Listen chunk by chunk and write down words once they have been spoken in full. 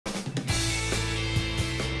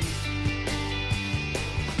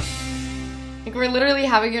Like, we're literally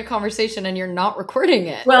having a conversation and you're not recording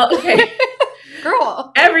it. Well, okay.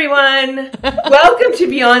 Girl. Everyone, welcome to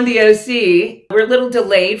Beyond the OC. We're a little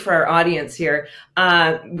delayed for our audience here.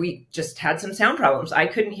 We just had some sound problems. I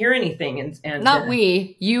couldn't hear anything. And Not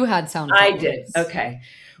we. You had sound problems. I did. Okay.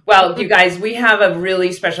 Well, you guys, we have a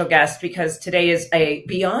really special guest because today is a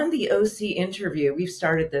Beyond the OC interview. We've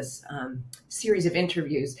started this series of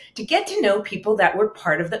interviews to get to know people that were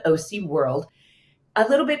part of the OC world a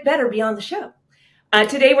little bit better beyond the show.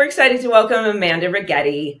 Today, we're excited to welcome Amanda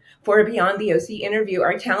Righetti for a Beyond the OC interview.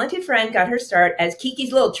 Our talented friend got her start as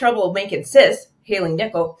Kiki's little troublemaking sis, Hailey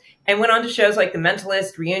Nichol, and went on to shows like The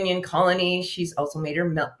Mentalist, Reunion, Colony. She's also made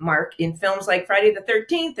her mark in films like Friday the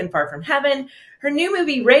 13th and Far From Heaven. Her new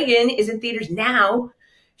movie, Reagan, is in theaters now.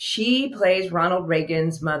 She plays Ronald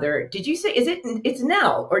Reagan's mother. Did you say, it's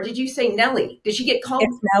Nelle, or did you say Nelle? Did she get called?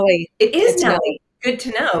 It's Nelle. It is Nelle. Good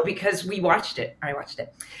to know because we watched it. I watched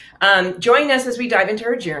it. Join us as we dive into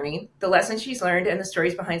her journey, the lessons she's learned, and the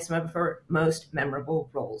stories behind some of her most memorable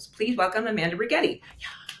roles. Please welcome Amanda Righetti.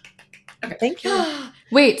 Okay. Thank you.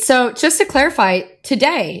 Wait, so just to clarify,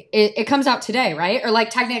 today, it comes out today, right? Or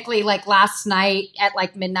like technically like last night at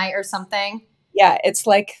like midnight or something? Yeah, it's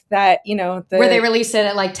like that, you know. Where they released it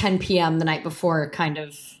at like 10 p.m. the night before, kind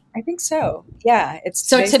of. I think so. Yeah.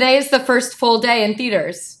 So today is the first full day in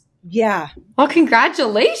theaters. Yeah. Well,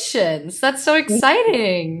 congratulations. That's so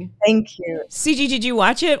exciting. Thank you. CG, did you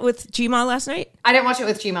watch it with Gma last night? I didn't watch it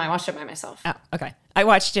with Gma. I watched it by myself. Oh, okay. I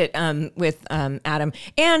watched it with Adam.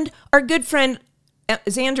 And our good friend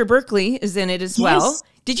Xander Berkeley is in it as well.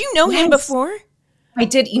 Did you know him before? I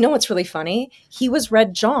did. You know what's really funny? He was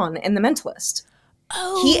Red John in The Mentalist.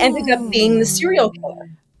 Oh. He ended up being the serial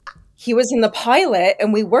killer. He was in the pilot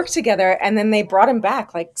and we worked together, and then they brought him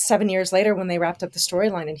back like 7 years later when they wrapped up the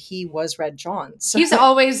storyline, and he was Red John. So he's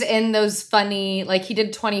always in those funny, like he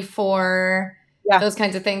did 24, those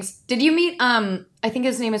kinds of things. Did you meet, I think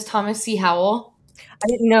his name is Thomas C. Howell? I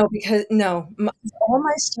didn't know because, all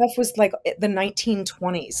my stuff was like the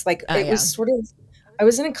 1920s. Like it was sort of, I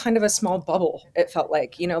was in a kind of a small bubble, it felt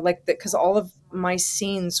like, you know, like because all of my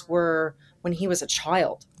scenes were when he was a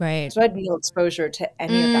child. Right. So I had no exposure to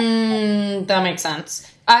any of that. That makes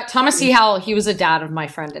sense. Thomas C. Howell, he was a dad of my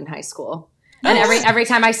friend in high school. And every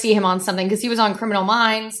time I see him on something, because he was on Criminal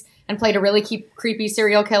Minds and played a really creepy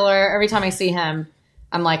serial killer, every time I see him,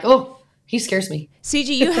 I'm like, oh, he scares me. CG,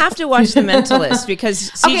 you have to watch The Mentalist because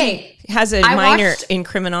CG has a minor in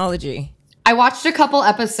criminology. I watched a couple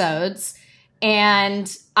episodes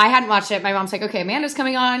and I hadn't watched it. My mom's like, okay, Amanda's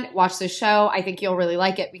coming on. Watch this show. I think you'll really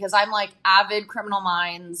like it because I'm like avid Criminal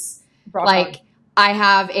Minds. I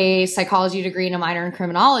have a psychology degree and a minor in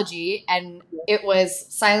criminology. And it was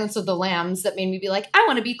Silence of the Lambs that made me be like, I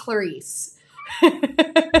want to be Clarice. And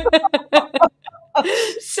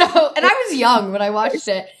I was young when I watched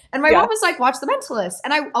it. And my mom was like, watch The Mentalist.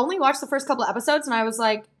 And I only watched the first couple of episodes and I was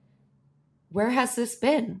like, where has this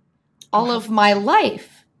been? All of my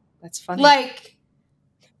life. That's funny.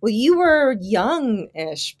 Well, you were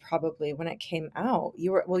young-ish probably when it came out.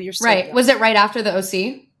 You were, you're still right. young. Was it right after the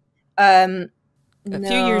OC? A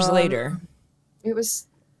few years later. It was,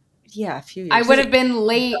 a few years. I would have been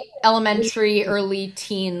late elementary, early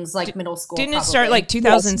teens, like middle school. Didn't it start like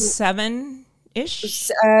 2007-ish?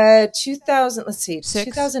 2000, let's see,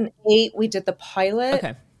 2008 we did the pilot.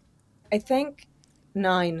 Okay. I think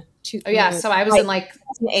 9. So I was in like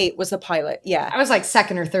 2008 was the pilot. Yeah, I was like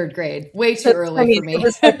second or third grade. Way too early for me. It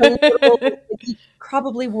was like you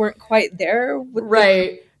probably weren't quite there,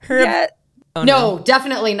 right? Yet. Oh, no,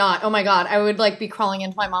 definitely not. Oh my god, I would like be crawling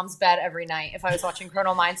into my mom's bed every night if I was watching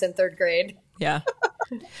Criminal Minds in third grade. Yeah,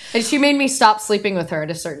 and she made me stop sleeping with her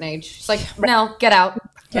at a certain age. She's like, "No, get out."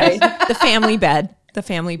 Right. The family bed. The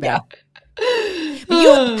family bed.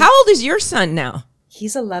 Yeah. How old is your son now?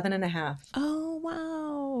 He's 11 and a half. Oh wow.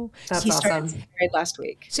 That's he awesome. started married last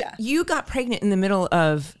week. So you got pregnant in the middle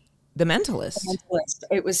of The Mentalist.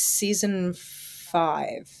 It was season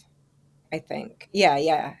 5, I think.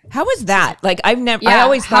 Yeah. How was that? Like I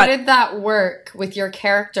always how thought. did that work with your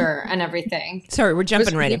character and everything? Sorry, we're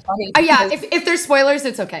jumping right in. If there's spoilers,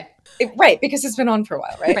 it's okay. Right, because it's been on for a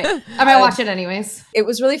while, right? I might watch it anyways. It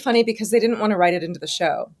was really funny because they didn't want to write it into the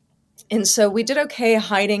show. And so we did okay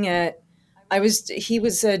hiding it. He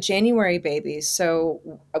was a January baby, so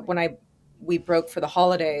when we broke for the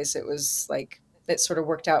holidays, it was like it sort of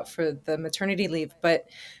worked out for the maternity leave. But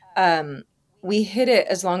we hid it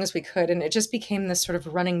as long as we could, and it just became this sort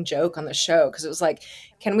of running joke on the show because it was like,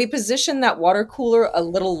 can we position that water cooler a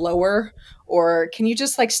little lower, or can you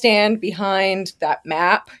just like stand behind that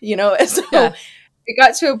map, you know? So it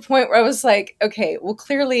got to a point where I was like, okay, well,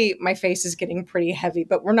 clearly my face is getting pretty heavy,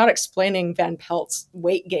 but we're not explaining Van Pelt's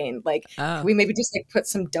weight gain. Like, can we maybe just like put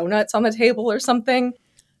some donuts on the table or something?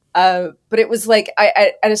 But it was like,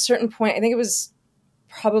 at a certain point, I think it was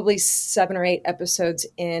probably 7 or 8 episodes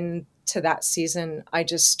into that season, I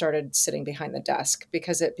just started sitting behind the desk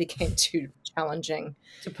because it became too challenging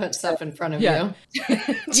to put stuff in front of you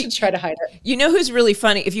to try to hide it. You know who's really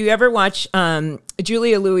funny? If you ever watch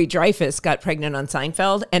Julia Louis-Dreyfus got pregnant on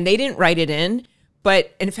Seinfeld, and they didn't write it in,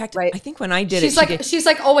 but in fact, I think when I did she's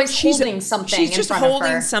like always holding something. She's just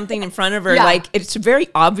holding something in front of her. Yeah. Like it's very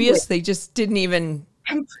obvious. They just didn't even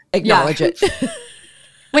acknowledge it.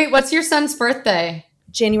 Wait, what's your son's birthday?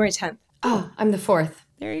 January 10th. Oh, I'm the 4th.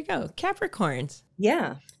 There you go. Capricorns.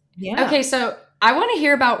 Yeah. Yeah. Okay, so I want to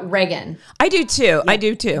hear about Reagan. I do too. Yeah. I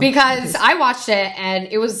do too. Because I watched it and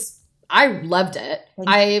I loved it.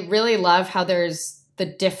 I really love how there's the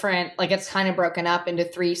different, like it's kind of broken up into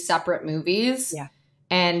 3 separate movies. Yeah.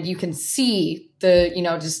 And you can see the,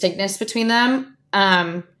 distinctness between them.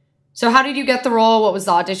 So how did you get the role? What was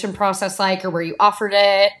the audition process like, or were you offered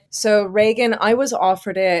it? So Reagan, I was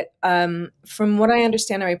offered it. From what I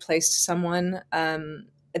understand, I replaced someone.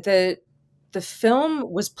 The film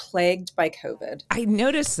was plagued by COVID. I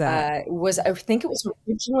noticed that. I think it was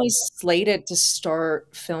originally slated to start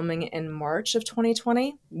filming in March of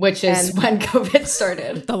 2020. Which is when COVID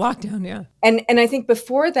started. The lockdown, yeah. And I think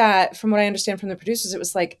before that, from what I understand from the producers, it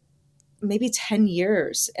was like maybe 10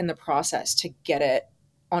 years in the process to get it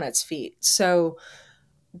on its feet. So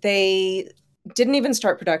they didn't even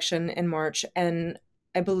start production in March. And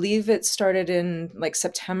I believe it started in like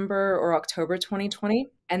September or October 2020.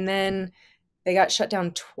 And then they got shut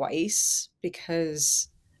down twice because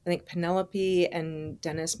I think Penelope and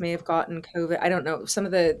Dennis may have gotten COVID. I don't know. Some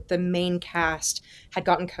of the main cast had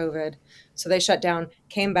gotten COVID. So they shut down,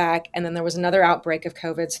 came back, and then there was another outbreak of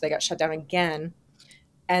COVID. So they got shut down again.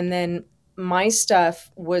 And then my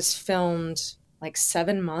stuff was filmed like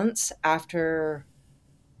 7 months after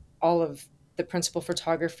all of the principal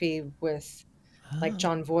photography with like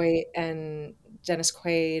John Voight and Dennis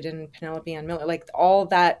Quaid and Penelope Ann Miller, like all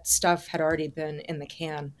that stuff had already been in the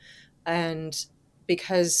can. And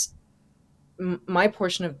because my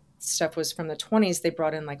portion of stuff was from the 20s, they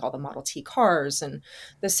brought in like all the Model T cars and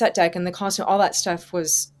the set deck and the costume, all that stuff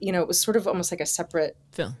was, it was sort of almost like a separate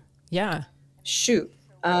film. Yeah. Shoot.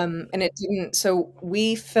 And it didn't, so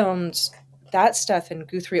we filmed that stuff in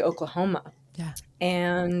Guthrie, Oklahoma. Yeah.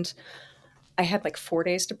 And I had like 4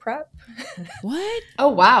 days to prep. What? Oh,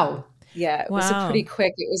 wow. Yeah, it was a pretty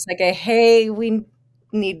quick. It was like hey, we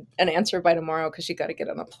need an answer by tomorrow because you got to get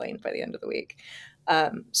on a plane by the end of the week.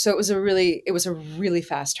 So it was a really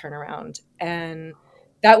fast turnaround. And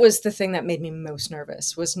that was the thing that made me most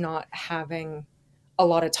nervous, was not having a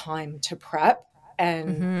lot of time to prep.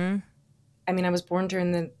 And I mean, I was born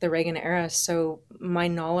during the Reagan era, so my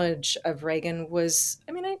knowledge of Reagan was,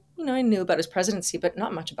 I knew about his presidency, but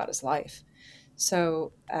not much about his life.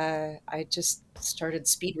 So I just started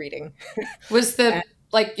speed reading. Was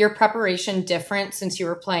your preparation different since you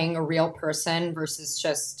were playing a real person versus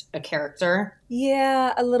just a character?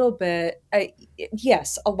 Yeah, a little bit.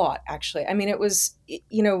 Yes, a lot, actually. I mean, it was,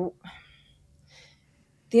 the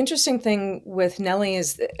interesting thing with Nelle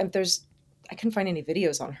is that I couldn't find any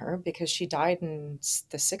videos on her because she died in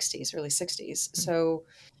the 60s, early 60s. So,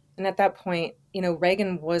 and at that point,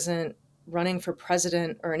 Reagan wasn't running for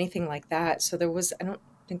president or anything like that. So I don't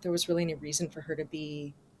think there was really any reason for her to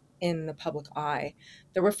be in the public eye.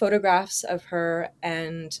 There were photographs of her,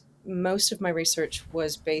 and most of my research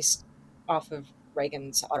was based off of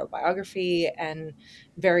Reagan's autobiography and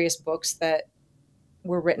various books that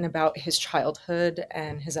were written about his childhood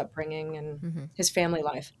and his upbringing and his family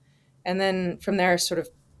life. And then from there, sort of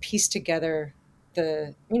pieced together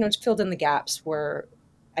filled in the gaps where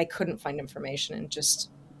I couldn't find information, and just,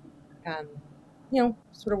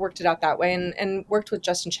 sort of worked it out that way, and worked with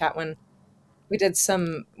Justin Chatwin.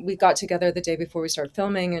 We got together the day before we started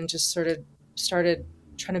filming and just sort of started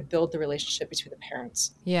trying to build the relationship between the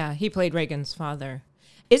parents. Yeah, he played Reagan's father.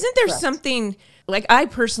 Isn't there something, like, I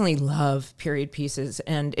personally love period pieces,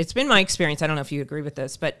 and it's been my experience, I don't know if you agree with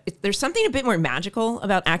this, but there's something a bit more magical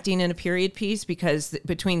about acting in a period piece, because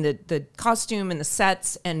between the costume and the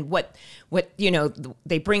sets and what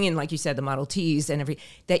they bring in, like you said, the Model Ts and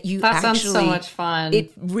that sounds so much fun.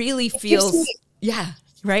 It really feels,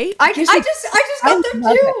 right? I just got them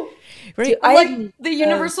too. Right. Like the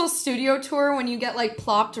Universal Studio Tour, when you get like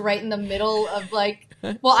plopped right in the middle of like,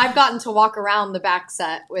 well, I've gotten to walk around the back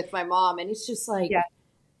set with my mom, and it's just like,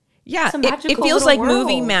 it feels like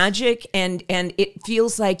movie magic, and it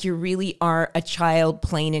feels like you really are a child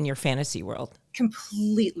playing in your fantasy world.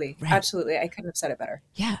 Completely. Right. Absolutely. I couldn't have said it better.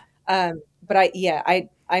 Yeah. But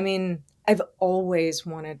I mean, I've always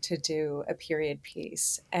wanted to do a period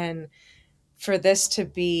piece, and for this to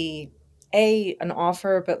be an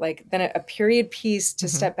offer, but like then a period piece to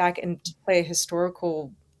step back and to play a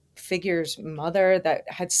historical figure's mother that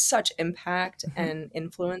had such impact and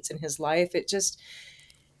influence in his life.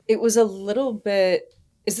 It was a little bit,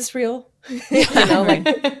 is this real? You know, like,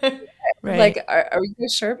 Right. like, are you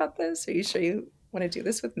sure about this? Are you sure you want to do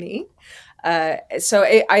this with me? So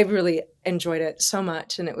I really enjoyed it so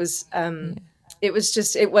much. And it was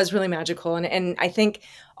really magical. And I think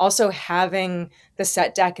also having the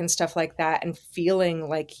set deck and stuff like that and feeling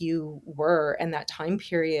like you were in that time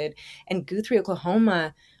period. And Guthrie,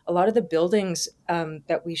 Oklahoma, a lot of the buildings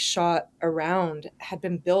that we shot around had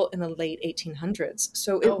been built in the late 1800s.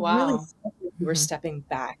 So it really felt like we were stepping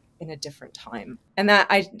back in a different time. And that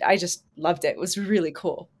I just loved it. It was really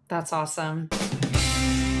cool. That's awesome.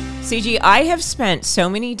 CG, I have spent so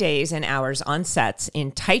many days and hours on sets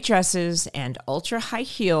in tight dresses and ultra high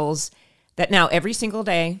heels that now every single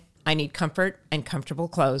day I need comfort and comfortable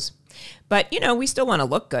clothes. But, you know, we still want to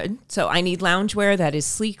look good. So I need loungewear that is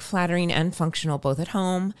sleek, flattering, and functional both at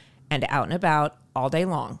home and out and about all day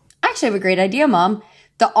long. I actually have a great idea, Mom.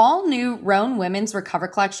 The all-new Roan Women's Recover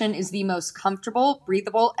Collection is the most comfortable,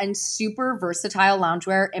 breathable, and super versatile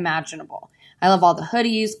loungewear imaginable. I love all the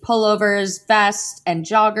hoodies, pullovers, vests, and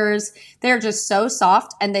joggers. They're just so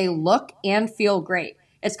soft, and they look and feel great.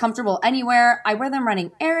 It's comfortable anywhere. I wear them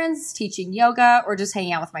running errands, teaching yoga, or just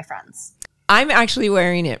hanging out with my friends. I'm actually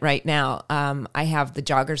wearing it right now. I have the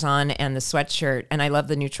joggers on and the sweatshirt, and I love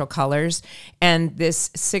the neutral colors. And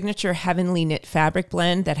this signature heavenly knit fabric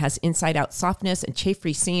blend that has inside-out softness and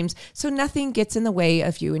chafe-free seams, so nothing gets in the way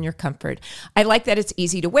of you and your comfort. I like that it's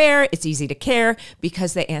easy to wear, it's easy to care,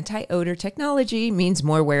 because the anti-odor technology means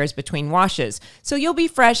more wears between washes. So you'll be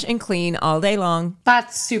fresh and clean all day long.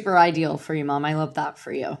 That's super ideal for you, Mom. I love that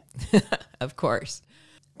for you. Of course.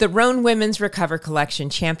 The Roan Women's Recover Collection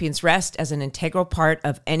champions rest as an integral part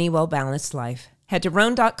of any well-balanced life. Head to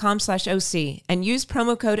roan.com/OC and use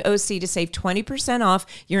promo code OC to save 20% off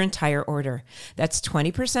your entire order. That's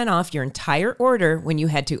 20% off your entire order when you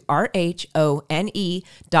head to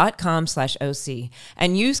RHONE.com/OC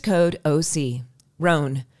and use code OC.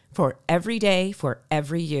 Roan, for every day, for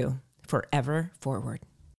every you, forever forward.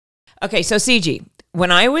 Okay, so CG, when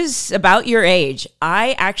I was about your age,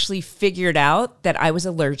 I actually figured out that I was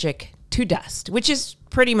allergic to dust, which is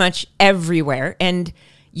pretty much everywhere. And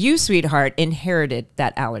you, sweetheart, inherited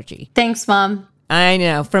that allergy. Thanks, Mom. I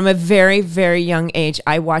know. From a very, very young age,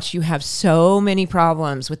 I watched you have so many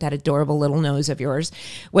problems with that adorable little nose of yours.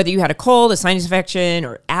 Whether you had a cold, a sinus infection,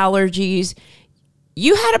 or allergies,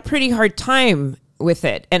 you had a pretty hard time with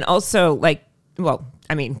it. And also, like, well,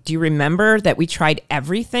 I mean, do you remember that we tried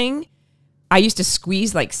everything? I used to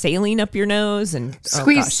squeeze like saline up your nose and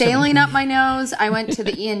saline up my nose. I went to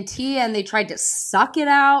the ENT and they tried to suck it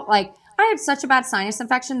out. Like, I had such a bad sinus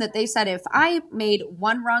infection that they said if I made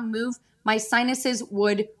one wrong move, my sinuses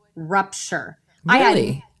would rupture.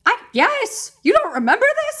 Really? Yes. You don't remember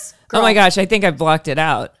this? Girl. Oh my gosh, I think I blocked it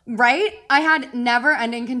out. Right? I had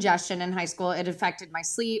never-ending congestion in high school. It affected my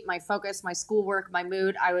sleep, my focus, my schoolwork, my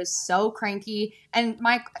mood. I was so cranky and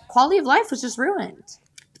my quality of life was just ruined.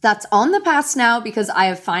 That's on the past now because I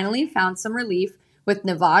have finally found some relief with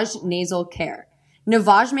Navage Nasal Care.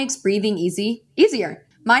 Navage makes breathing easier.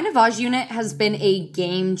 My Navage unit has been a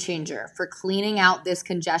game changer for cleaning out this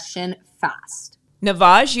congestion fast.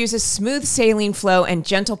 Navage uses smooth saline flow and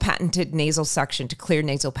gentle patented nasal suction to clear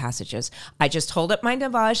nasal passages. I just hold up my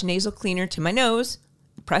Navage nasal cleaner to my nose,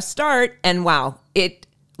 press start, and wow, it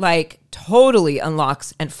like totally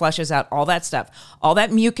unlocks and flushes out all that stuff, all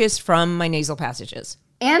that mucus from my nasal passages.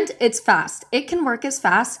 And it's fast. It can work as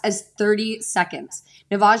fast as 30 seconds.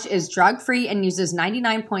 Navage is drug-free and uses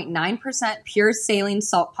 99.9% pure saline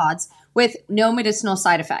salt pods with no medicinal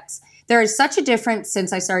side effects. There is such a difference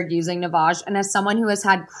since I started using Navage, and as someone who has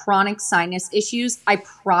had chronic sinus issues, I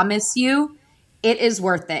promise you, it is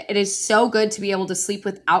worth it. It is so good to be able to sleep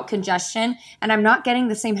without congestion, and I'm not getting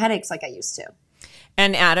the same headaches like I used to.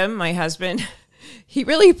 And Adam, my husband, he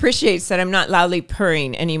really appreciates that I'm not loudly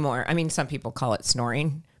purring anymore. I mean, some people call it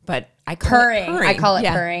snoring, but I call it purring. I call it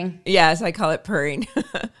purring. Yes, I call it purring.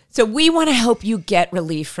 So we want to help you get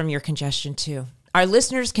relief from your congestion too. Our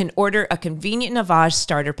listeners can order a convenient Navage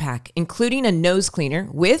starter pack, including a nose cleaner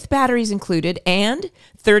with batteries included and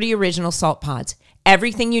 30 original salt pods.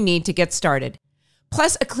 Everything you need to get started.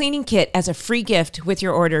 Plus a cleaning kit as a free gift with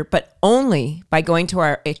your order, but only by going to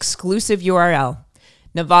our exclusive URL,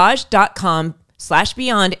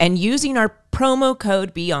 navage.com/beyond and using our promo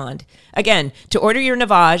code BEYOND. Again, to order your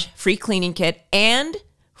Navage free cleaning kit and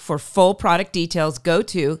for full product details, go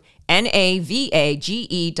to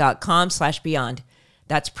navage.com/beyond.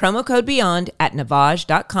 That's promo code BEYOND at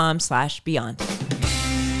navage.com/beyond.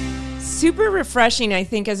 Super refreshing, I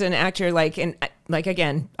think, as an actor. Like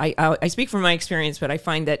again, I speak from my experience, but I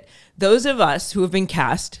find that those of us who have been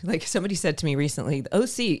cast, like somebody said to me recently, the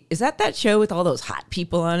OC, is that show with all those hot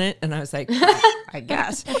people on it? And I was like, I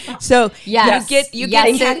guess. So yes,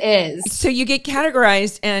 it is. So you get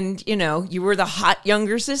categorized, and you were the hot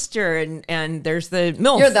younger sister, and there's the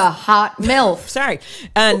MILF. You're the hot MILF. Sorry,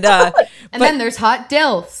 and then there's hot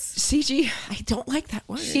DILFs. CG, I don't like that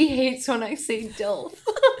word. She hates when I say DILF.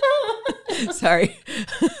 Sorry.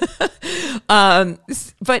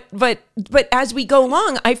 But as we go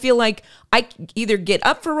along, I feel like I either get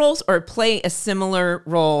up for roles or play a similar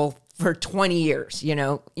role for 20 years,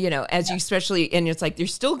 as you especially, and it's like, you're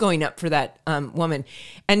still going up for that woman.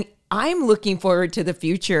 And I'm looking forward to the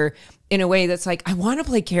future in a way that's like, I want to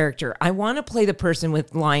play character. I want to play the person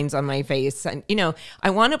with lines on my face. And, I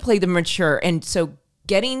want to play the mature. And so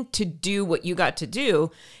getting to do what you got to do,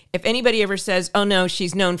 if anybody ever says, oh no,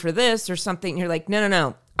 she's known for this or something, you're like,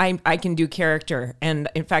 no. I can do character. And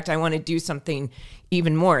in fact, I want to do something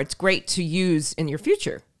even more. It's great to use in your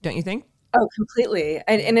future, don't you think? Oh, completely.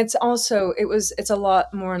 And it's also, it's a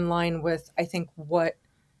lot more in line with, I think, what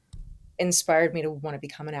inspired me to want to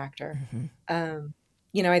become an actor. Mm-hmm.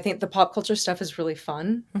 I think the pop culture stuff is really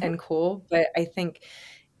fun mm-hmm. and cool, but I think,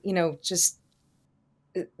 just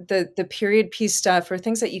the period piece stuff or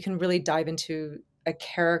things that you can really dive into a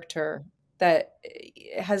character that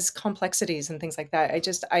has complexities and things like that.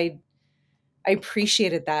 I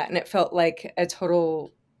appreciated that. And it felt like a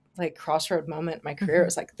total crossroad moment in my career. Mm-hmm. It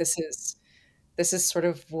was like, this is sort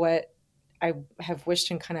of what I have wished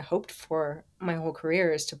and kind of hoped for my whole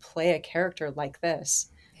career, is to play a character like this.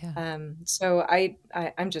 Yeah. So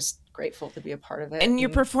I'm just grateful to be a part of it. And your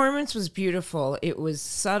performance was beautiful. It was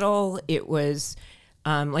subtle. It was,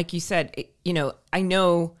 like you said, I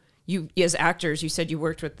know you, as actors, you said you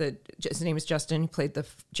worked with his name is Justin, who played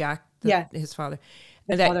Jack, his father.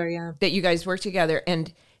 That you guys work together.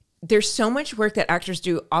 And there's so much work that actors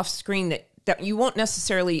do off screen that you won't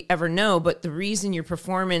necessarily ever know, but the reason your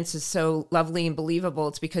performance is so lovely and believable,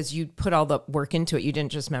 it's because you put all the work into it. You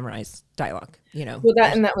didn't just memorize dialogue, Well,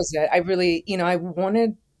 that was it. I really, I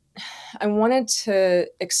wanted to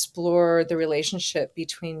explore the relationship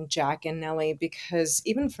between Jack and Nelle, because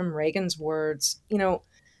even from Reagan's words,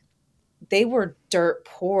 they were dirt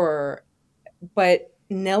poor, but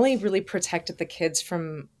Nelle really protected the kids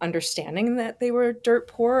from understanding that they were dirt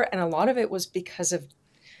poor. And a lot of it was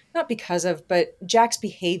but Jack's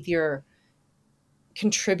behavior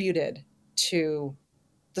contributed to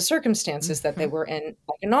the circumstances mm-hmm. that they were in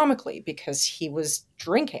economically, because he was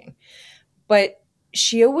drinking. But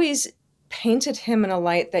she always painted him in a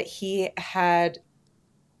light that he had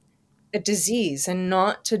a disease, and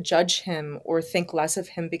not to judge him or think less of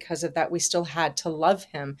him because of that. We still had to love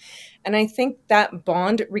him. And I think that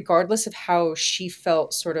bond, regardless of how she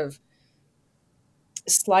felt sort of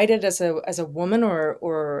slighted as a woman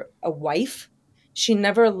or a wife, she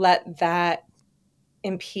never let that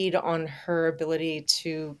impede on her ability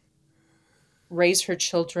to raise her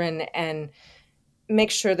children and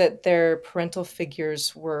make sure that their parental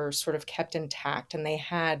figures were sort of kept intact and they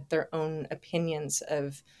had their own opinions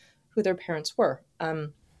of who their parents were.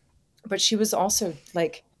 But she was also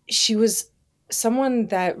she was someone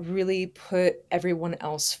that really put everyone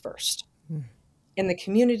else first. In the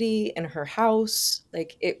community, in her house.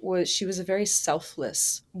 She was a very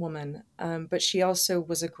selfless woman, but she also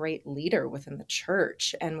was a great leader within the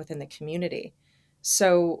church and within the community.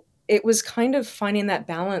 So it was kind of finding that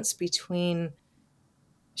balance between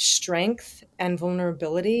strength and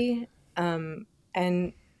vulnerability.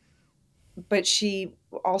 But she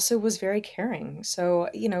also was very caring. So,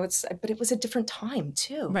 but it was a different time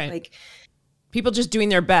too. Right. People just doing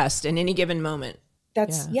their best in any given moment.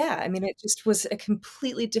 I mean, it just was a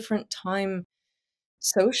completely different time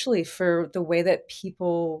socially for the way that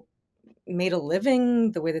people made a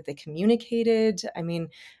living, the way that they communicated. I mean,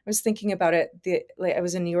 I was thinking about it. I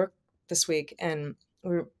was in New York this week, and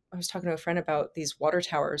I was talking to a friend about these water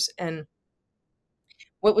towers. And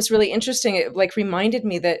what was really interesting, it reminded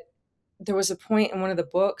me that there was a point in one of the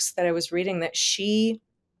books that I was reading that she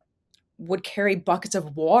would carry buckets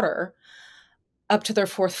of water up to their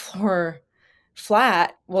 4th floor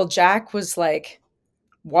flat while Jack was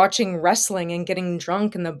watching wrestling and getting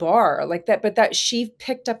drunk in the bar but that she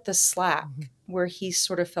picked up the slack mm-hmm. where he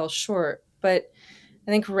sort of fell short. But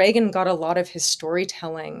I think Reagan got a lot of his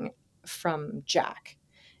storytelling from Jack.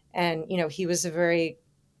 And, you know, he was very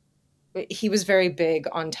big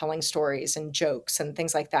on telling stories and jokes and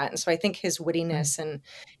things like that. And so I think his wittiness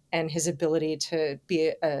and his ability to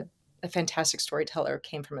be a fantastic storyteller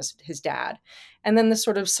came from his dad. And then the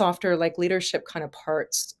sort of softer, like, leadership kind of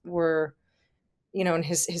parts were, you know, and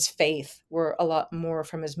his faith were a lot more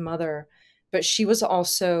from his mother. But she was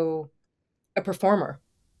also a performer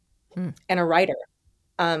and a writer,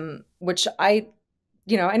 which I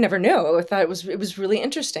never knew. I thought it was really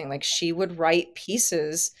interesting. Like, she would write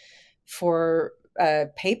pieces for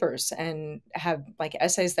papers and have like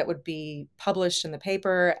essays that would be published in the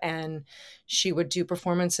paper, and she would do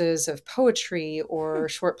performances of poetry or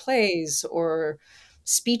short plays or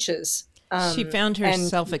speeches. She found her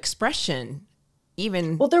self-expression.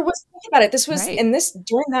 Even well, there was, think about it, this was right.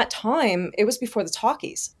 during that time, it was before the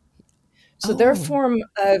talkies. So their form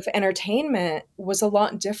of entertainment was a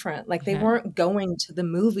lot different. Like, they weren't going to the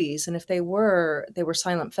movies, and if they were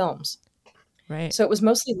silent films. Right. So it was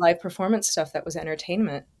mostly live performance stuff that was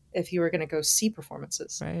entertainment if you were going to go see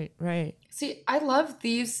performances. Right, right. See, I love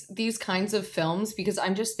these kinds of films because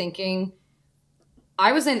I'm just thinking,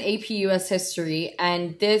 I was in AP US history,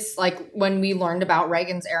 and this, like, when we learned about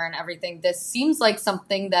Reagan's era and everything, this seems like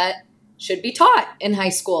something that should be taught in high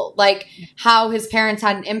school, like how his parents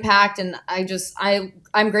had an impact. And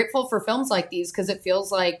I'm grateful for films like these because it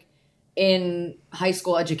feels like in high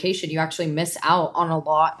school education, you actually miss out on a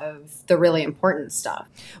lot of the really important stuff.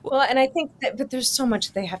 Well, and I think that, but there's so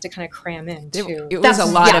much they have to kind of cram in too. It was a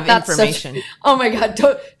lot of information. Oh my God,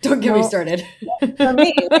 don't get me started. For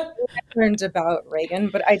me, I learned about Reagan,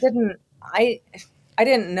 but I didn't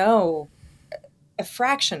know a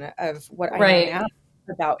fraction of what I know now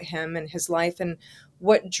about him and his life and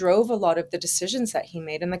what drove a lot of the decisions that he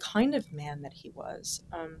made and the kind of man that he was.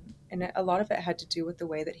 And a lot of it had to do with the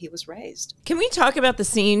way that he was raised. Can we talk about the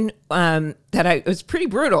scene it was pretty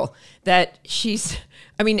brutal, that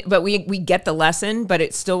but we get the lesson, but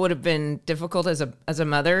it still would have been difficult as a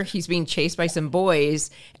mother. He's being chased by some boys,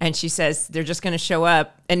 and she says they're just going to show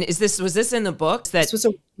up. And was this in the book? This was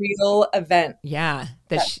a real event. Yeah.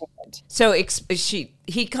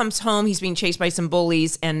 He comes home, he's being chased by some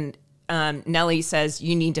bullies, and Nelle says,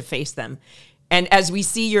 you need to face them. And as we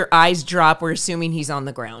see your eyes drop, we're assuming he's on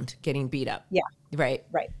the ground getting beat up. Yeah. Right.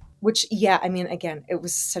 Right. Which, yeah, I mean, again, it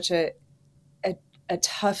was such a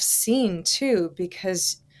tough scene too,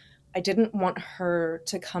 because I didn't want her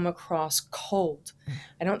to come across cold.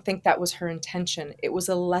 I don't think that was her intention. It was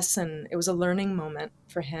a lesson. It was a learning moment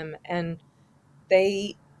for him. And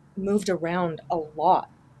they moved around a lot.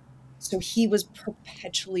 So he was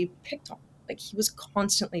perpetually picked on. Like, he was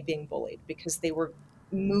constantly being bullied because they were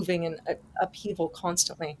moving in upheaval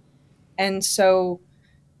constantly. And so,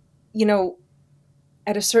 you know,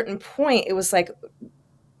 at a certain point, it was like,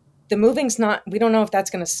 the moving's not, we don't know if that's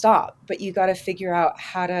going to stop, but you got to figure out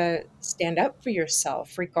how to stand up for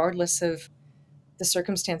yourself, regardless of the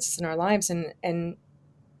circumstances in our lives. And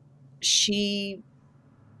she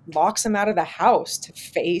locks him out of the house to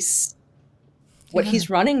face what he's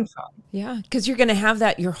running from. Yeah, because you're going to have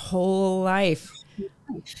that your whole life.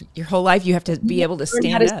 Your whole life, you have to be able to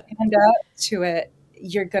stand up to it.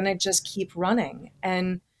 You're going to just keep running.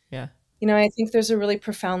 And, yeah, you know, I think there's a really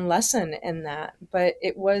profound lesson in that, but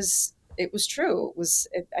it was true.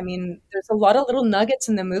 I mean, there's a lot of little nuggets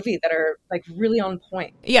in the movie that are like really on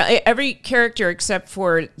point. Yeah. Every character except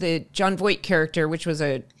for the John Voight character, which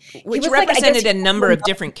represented like, a number of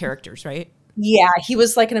different characters, right? Yeah. He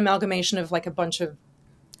was like an amalgamation of like a bunch of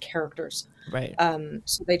characters. Right.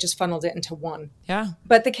 So they just funneled it into one. Yeah.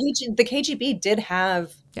 But the KGB did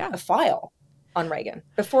have a file on Reagan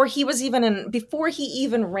before he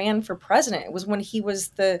even ran for president. It was when he was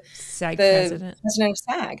the president of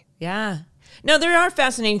SAG. Yeah. No, there are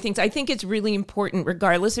fascinating things. I think it's really important,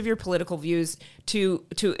 regardless of your political views, to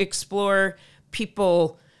explore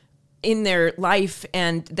people in their life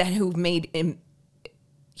and that who've made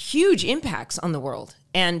huge impacts on the world.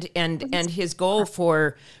 And his goal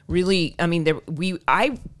for really, I mean,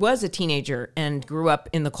 I was a teenager and grew up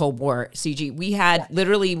in the Cold War, CG. We had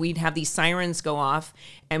we'd have these sirens go off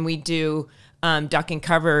and we'd do duck and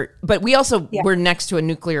cover, but we also were next to a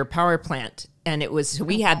nuclear power plant, and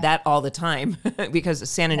we had that all the time because of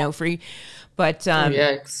San Onofre. But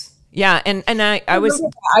yeah, and I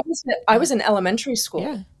was in elementary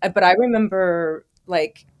school, but I remember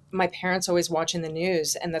like my parents always watching the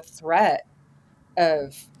news and the threat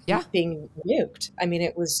of being nuked. I mean,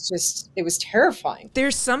 it was terrifying.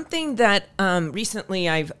 There's something that recently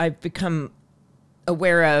I've become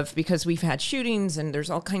aware of, because we've had shootings and there's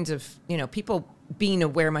all kinds of, people being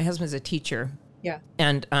aware. My husband's a teacher. Yeah.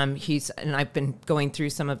 And I've been going through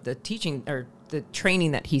some of the teaching or the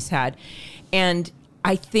training that he's had. And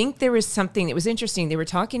I think there was something that was interesting. They were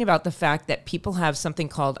talking about the fact that people have something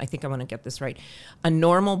called, I think I want to get this right, a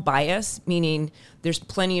normal bias, meaning there's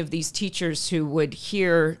plenty of these teachers who would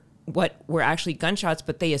hear what were actually gunshots,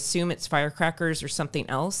 but they assume it's firecrackers or something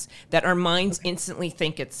else, that our minds instantly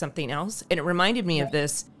think it's something else. And it reminded me of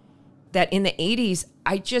this, that in the 80s,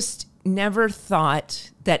 I just never thought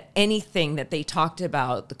that anything that they talked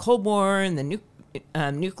about, the Cold War and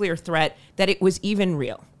the nuclear threat, that it was even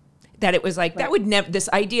real. That it was like, that would never, this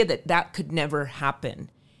idea that could never happen.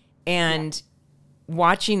 And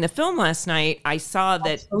watching the film last night, I saw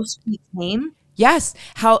that. Yes,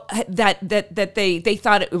 how that they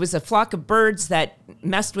thought it was a flock of birds that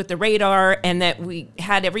messed with the radar, and that we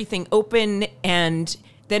had everything open, and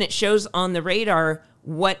then it shows on the radar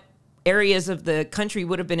what areas of the country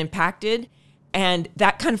would have been impacted. And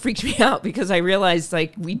that kind of freaked me out because I realized,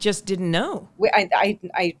 like, we just didn't know. I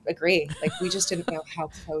agree. Like, we just didn't know how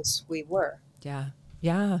close we were. Yeah.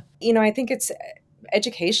 Yeah. You know, I think it's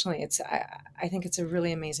educationally, I think it's a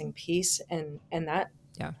really amazing piece and that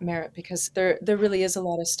merit, because there really is a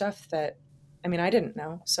lot of stuff that, I mean, I didn't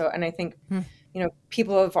know. So, and I think, you know,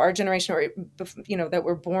 people of our generation, or, you know, that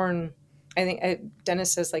were born, I think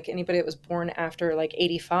Dennis says, like, anybody that was born after like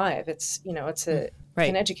 85, it's, you know, it's an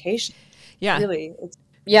education. Yeah. Really.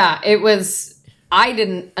 It was, I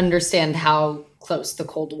didn't understand how close the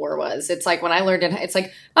Cold War was. It's like when I learned it, it's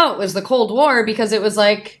like, oh, it was the Cold War because it was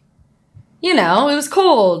like, you know, it was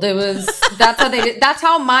cold. It was, that's how they did, that's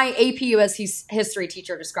how my AP US history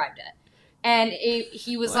teacher described it. And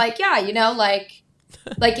he was like, yeah, you know, like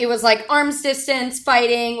it was like arms distance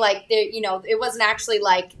fighting, like, you know, it wasn't actually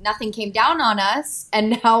like nothing came down on us.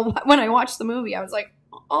 And now when I watched the movie, I was like,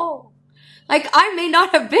 oh. Like, I may not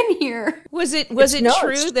have been here. Was it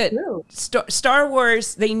true that Star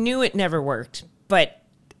Wars, they knew it never worked, but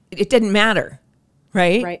it didn't matter,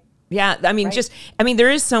 right? Right. Yeah, I mean,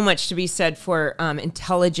 there is so much to be said for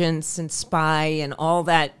intelligence and spy and all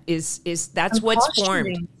that that's what's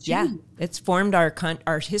formed. Too. Yeah, it's formed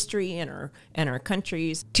our history and our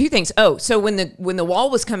countries. Two things. Oh, so when the wall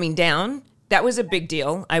was coming down, that was a big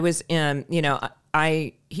deal. I was you know,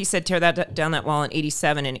 he said tear down that wall in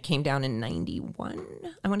 87 and it came down in 91.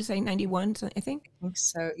 I want to say 91, I think. I think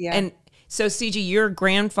so, yeah. And so, CG, your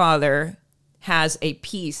grandfather has a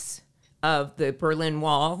piece of the Berlin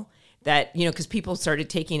Wall that, you know, because people started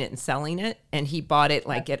taking it and selling it, and he bought it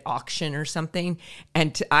like at auction or something.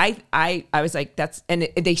 And I was like,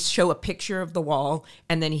 they show a picture of the wall,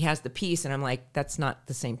 and then he has the piece, and I'm like, that's not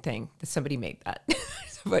the same thing. Somebody made that.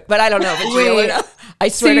 But I don't know if it's real or not. I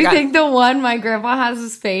swear to God. So you think the one my grandpa has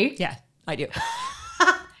is fake? Yeah, I do.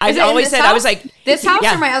 I always said, I was like, this house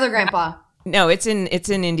or my other grandpa? No, it's in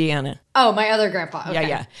Indiana. Oh, my other grandpa. Okay.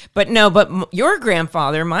 Yeah. But your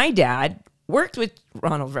grandfather, my dad, worked with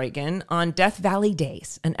Ronald Reagan on Death Valley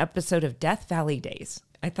Days, an episode of Death Valley Days.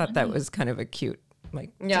 I thought that was kind of a cute,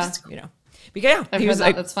 like, just, you know, because he was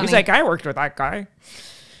like, I worked with that guy.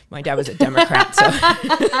 My dad was a Democrat, so.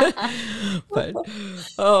 But,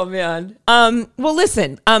 oh man. Well,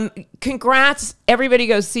 listen. Congrats! Everybody,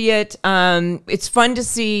 go see it. It's fun to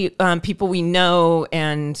see people we know,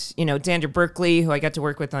 and you know, Xander Berkeley, who I got to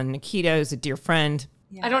work with on Nikita, who's a dear friend.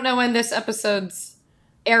 Yeah. I don't know when this episode's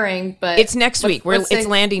airing, but it's next week. It's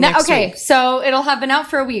landing next week. Okay, so it'll have been out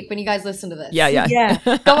for a week when you guys listen to this. Yeah.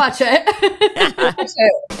 Go watch it.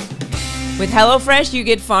 With HelloFresh, you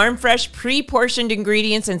get farm fresh, pre-portioned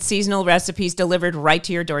ingredients and seasonal recipes delivered right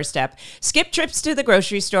to your doorstep. Skip trips to the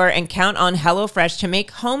grocery store and count on HelloFresh to make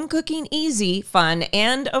home cooking easy, fun,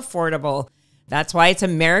 and affordable. That's why it's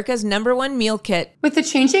America's #1 meal kit. With the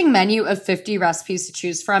changing menu of 50 recipes to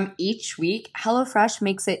choose from each week, HelloFresh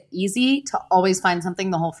makes it easy to always find something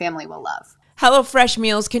the whole family will love. HelloFresh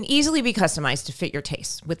meals can easily be customized to fit your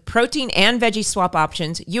tastes. With protein and veggie swap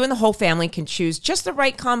options, you and the whole family can choose just the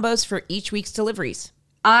right combos for each week's deliveries.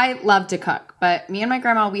 I love to cook, but me and my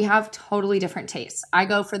grandma, we have totally different tastes. I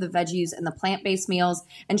go for the veggies and the plant-based meals,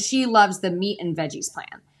 and she loves the meat and veggies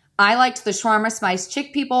plan. I liked the shawarma spice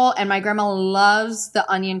chickpea bowl, and my grandma loves the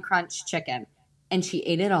onion crunch chicken, and she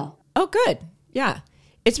ate it all. Oh, good. Yeah.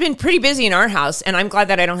 It's been pretty busy in our house, and I'm glad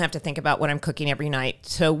that I don't have to think about what I'm cooking every night.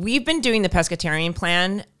 So we've been doing the pescatarian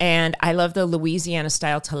plan, and I love the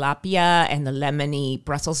Louisiana-style tilapia and the lemony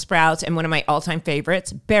Brussels sprouts, and one of my all-time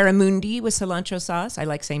favorites, barramundi with cilantro sauce. I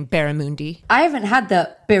like saying barramundi. I haven't had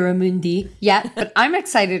the barramundi yet, but I'm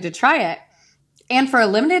excited to try it. And for a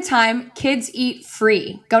limited time, kids eat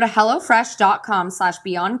free. Go to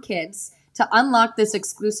HelloFresh.com/BeyondKids to unlock this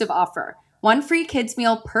exclusive offer. 1 free kids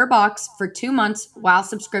meal per box for 2 months while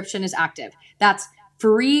subscription is active. That's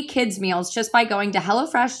free kids meals just by going to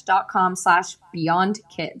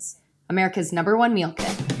HelloFresh.com/BeyondKids, America's #1 meal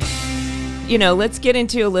kit. You know, let's get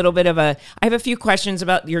into a little bit of I have a few questions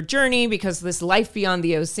about your journey because this life beyond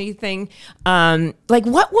the OC thing. Like,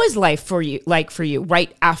 what was life for you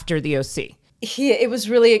right after the OC? It was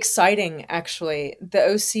really exciting, actually. The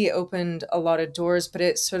OC opened a lot of doors, but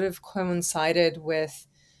it sort of coincided with,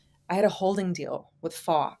 I had a holding deal with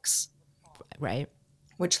Fox. Right.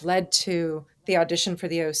 Which led to the audition for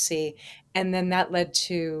the OC. And then that led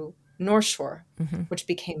to North Shore, which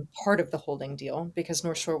became part of the holding deal because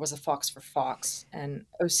North Shore was a Fox for Fox and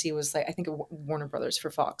OC was like, I think, Warner Brothers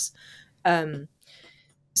for Fox.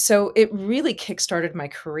 So it really kickstarted my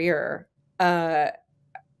career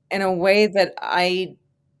in a way that I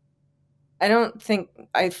don't think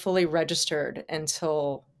I fully registered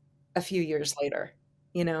until a few years later.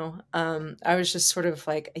 You know, I was just sort of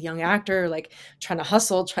like a young actor, like trying to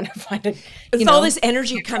hustle, trying to find it. It's all this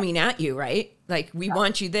energy coming at you, right? Like, we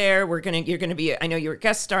want you there. You're going to be, I know you were a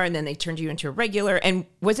guest star, and then they turned you into a regular. And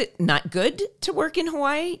was it not good to work in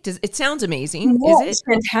Hawaii? It sounds amazing. No, Is it? It's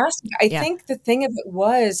fantastic. I think the thing of it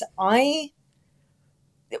was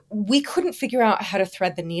we couldn't figure out how to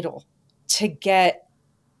thread the needle to get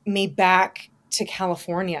me back to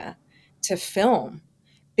California to film,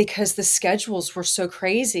 because the schedules were so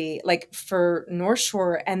crazy, like for North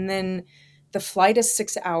Shore, and then the flight is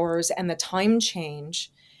 6 hours and the time change.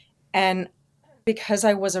 And because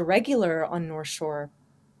I was a regular on North Shore,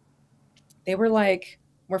 they were like,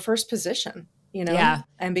 we're first position, you know? Yeah.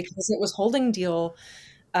 And because it was holding deal,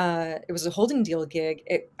 it was a holding deal gig.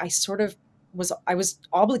 I was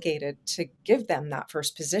obligated to give them that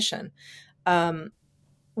first position,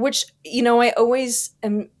 which, you know, I always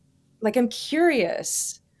am like, I'm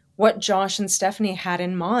curious what Josh and Stephanie had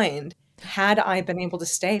in mind had I been able to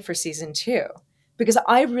stay for season 2, because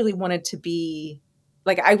I really wanted to be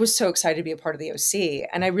like, I was so excited to be a part of the OC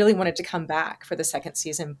and I really wanted to come back for the second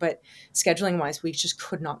season, but scheduling wise, we just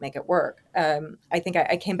could not make it work. I think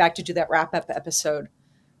I came back to do that wrap up episode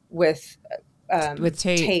with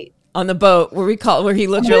Tate. On the boat where he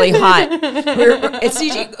looked really hot.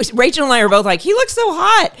 Rachel and I are both like, he looks so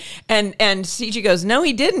hot. And CG goes, no,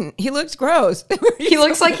 he didn't. He looks gross. He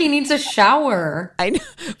looks like he needs a shower. I know.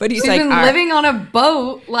 But he's been living on a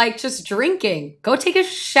boat, like just drinking. Go take a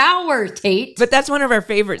shower, Tate. But that's one of our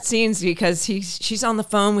favorite scenes because she's on the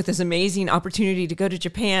phone with this amazing opportunity to go to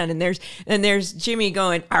Japan. And there's Jimmy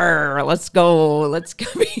going, "Arr, let's go.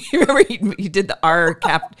 Remember he did the R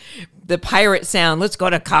cap, the pirate sound. Let's go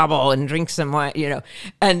to Cabo and drink some wine, you know."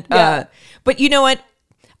 And but you know what?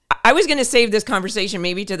 I was going to save this conversation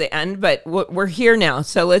maybe to the end, but we're here now.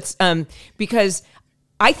 So let's because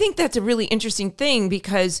I think that's a really interesting thing,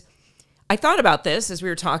 because I thought about this as we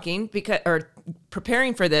were talking or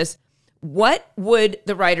preparing for this. What would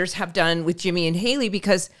the writers have done with Jimmy and Hailey?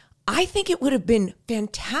 Because I think it would have been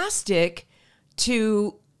fantastic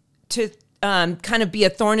to kind of be a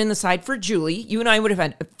thorn in the side for Julie. You and I would have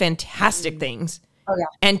had fantastic things. Oh yeah,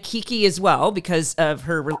 and Kiki as well because of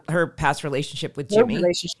her past relationship with Jimmy.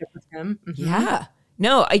 Relationship with him. Mm-hmm. Yeah.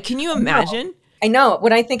 No, can you imagine? I know.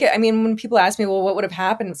 When I think, when people ask me, well, what would have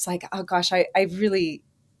happened? It's like, oh gosh,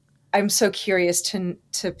 I'm so curious to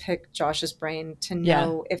pick Josh's brain to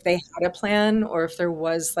know if they had a plan or if there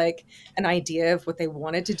was like an idea of what they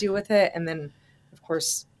wanted to do with it. And then, of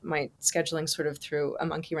course, my scheduling sort of threw a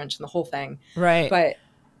monkey wrench in the whole thing. Right. But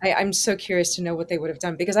I'm so curious to know what they would have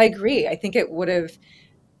done, because I agree. I think it would have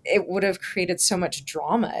created so much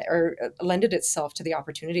drama, or lended itself to the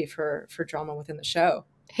opportunity for drama within the show.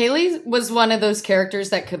 Hailey was one of those characters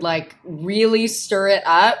that could like really stir it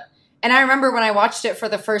up. And I remember when I watched it for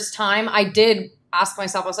the first time, I did ask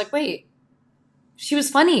myself, I was like, wait, she was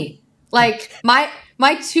funny. Like my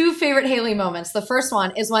two favorite Hailey moments. The first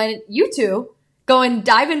one is when you two go and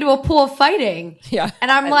dive into a pool of fighting. Yeah. And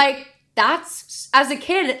I'm like, that's, as a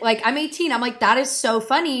kid, like I'm 18. I'm like, that is so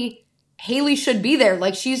funny. Hailey should be there.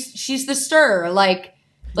 Like she's the stir, like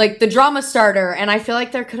the drama starter. And I feel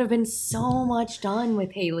like there could have been so much done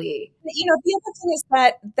with Hailey. You know, the other thing is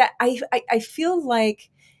that I feel like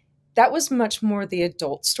that was much more the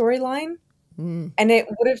adult storyline, and it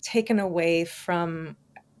would have taken away from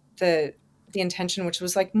the intention, which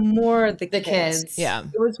was like more the kids. Yeah,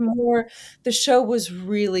 it was more. The show was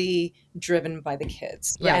really driven by the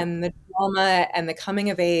kids, and the drama and the coming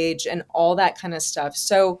of age and all that kind of stuff.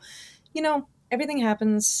 So, you know, everything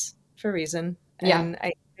happens for a reason, and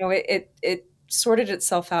it sorted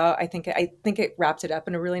itself out. I think it wrapped it up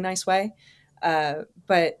in a really nice way,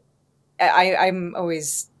 but I'm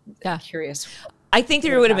always curious. I think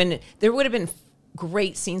there would have been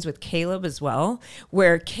great scenes with Caleb as well,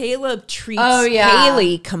 where Caleb treats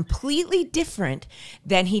Hailey completely different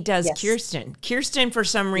than he does Kirsten. Kirsten, for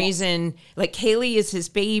some reason, like Hailey is his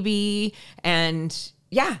baby, and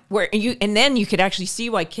then you could actually see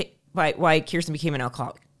why Kirsten became an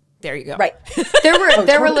alcoholic. There you go. Right.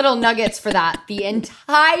 There were little nuggets for that the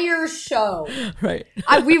entire show. Right.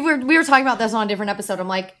 We were talking about this on a different episode. I'm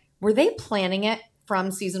like, were they planning it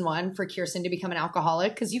from season 1 for Kirsten to become an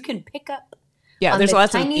alcoholic? Because you can pick up there's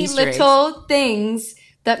lots of tiny Easter little things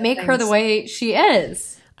that make her the way she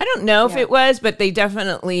is. I don't know if it was, but they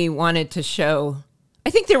definitely wanted to show. I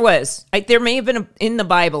think there was. There may have been in the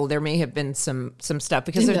Bible. There may have been some stuff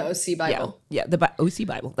because in the OC Bible. Yeah, the OC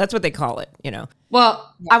Bible. That's what they call it.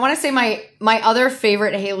 Well, I want to say my other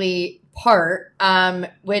favorite Hailey part,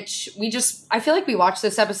 which I feel like we watched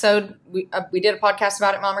this episode. We did a podcast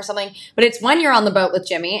about it, Mom, or something. But it's when you're on the boat with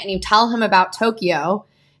Jimmy and you tell him about Tokyo.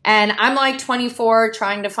 And I'm like 24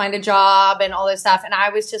 trying to find a job and all this stuff. And I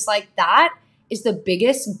was just like, that is the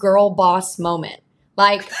biggest girl boss moment.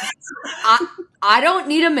 Like, I don't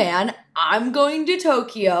need a man. I'm going to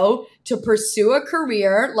Tokyo to pursue a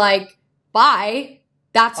career. Like, bye.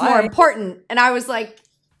 That's more important. And I was like,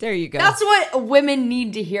 there you go. That's what women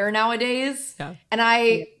need to hear nowadays. Yeah. And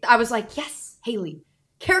I was like, yes, Hailey,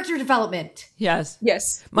 character development. Yes.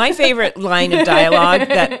 Yes. My favorite line of dialogue,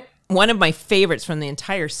 that one of my favorites from the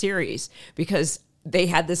entire series, because they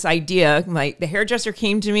had this idea. The hairdresser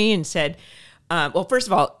came to me and said, well, first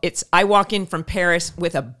of all, I walk in from Paris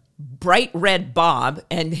with a bright red bob,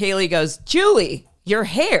 and Hailey goes, Julie, your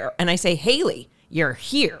hair. And I say, Hailey, you're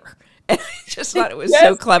here. And I just thought it was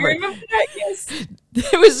so clever. I remember that, yes.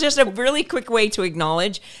 It was just a really quick way to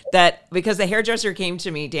acknowledge that, because the hairdresser came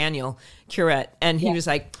to me, Daniel Curette, and he was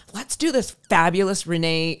like, let's do this fabulous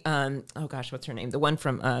Renee, oh gosh, what's her name? The one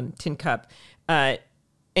from Tin Cup.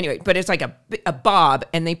 Anyway, but it's like a bob,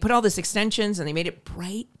 and they put all this extensions, and they made it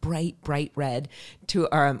bright, bright, bright red. To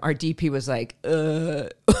our DP was like,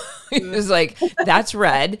 he was like, that's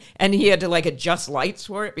red, and he had to like adjust lights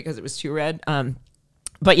for it because it was too red.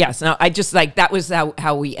 But yes, no, I just like, that was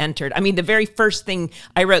how we entered. I mean, the very first thing,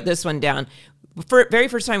 I wrote this one down. Very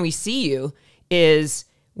first time we see you is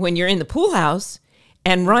when you're in the pool house,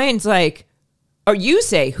 and Ryan's like, or you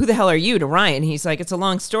say, who the hell are you, to Ryan? He's like, it's a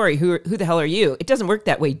long story. Who the hell are you? It doesn't work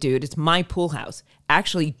that way, dude. It's my pool house.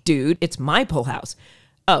 Actually, dude, it's my pool house.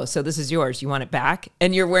 Oh, so this is yours. You want it back?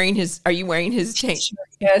 And are you wearing his tank?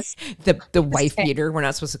 Yes. The wife beater. We're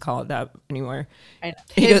not supposed to call it that anymore.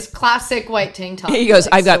 His classic white tank top. He goes,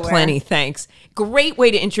 I've got plenty, thanks. Great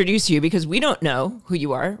way to introduce you, because we don't know who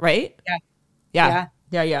you are, right? Yeah.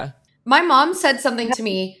 My mom said something to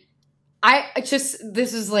me. This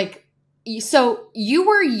is like, so you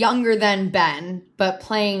were younger than Ben, but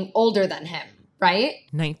playing older than him, right?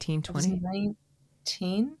 19, 20.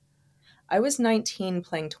 19? I was 19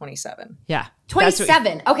 playing 27. Yeah.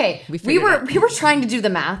 27. Okay. We were trying to do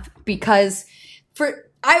the math, because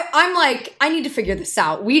I'm like, I need to figure this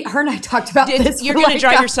out. Her and I talked about this. You're going to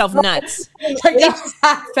drive yourself nuts. Like a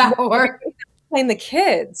half hour. Playing the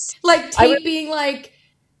kids. Like Tate being like,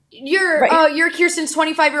 you're Kirsten's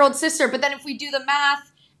 25-year-old sister. But then if we do the math,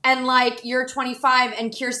 and like you're 25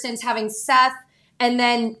 and Kirsten's having Seth, and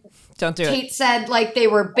then don't do Tate said like they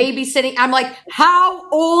were babysitting. I'm like, how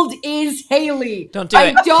old is Hailey? Don't do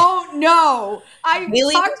it. I don't know. I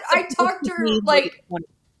talked to her like,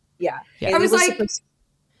 I was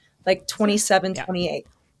like 27, 28.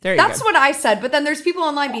 That's what I said. But then there's people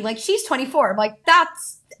online being like, she's 24. I'm like, do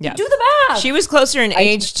the math. She was closer in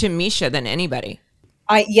age to Misha than anybody.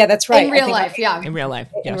 That's right. In real life, yes. In real life.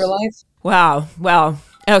 Wow. Well,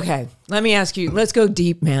 okay. Let me ask you. Let's go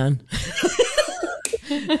deep, man.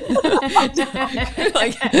 I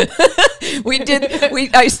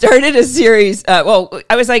started a series.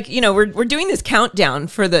 I was like, we're doing this countdown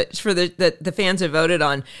for the fans have voted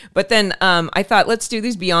on. But then I thought, let's do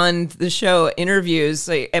these beyond the show interviews.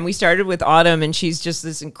 And we started with Autumn, and she's just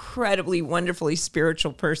this incredibly, wonderfully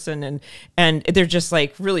spiritual person, and they're just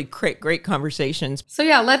like really great conversations. So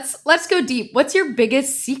yeah, let's go deep. What's your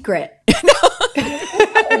biggest secret?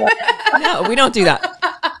 No, we don't do that.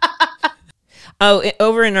 Oh,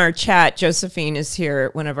 over in our chat, Josephine is here,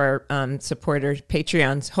 one of our supporters,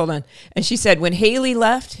 Patreons. Hold on. And she said, when Hailey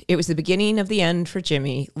left, it was the beginning of the end for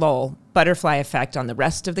Jimmy. Lol. Butterfly effect on the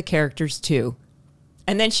rest of the characters, too.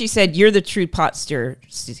 And then she said, you're the true pot stirrer,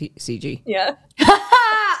 CG. Yeah.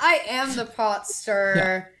 I am the pot stirrer.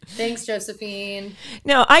 Yeah. Thanks, Josephine.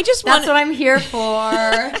 No, that's what I'm here for.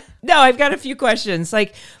 No, I've got a few questions.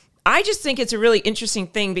 I just think it's a really interesting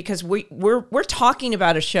thing, because we're talking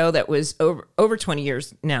about a show that was over 20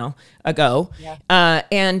 years now ago. Yeah.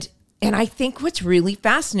 And And I think what's really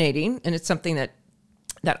fascinating, and it's something that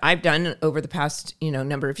I've done over the past,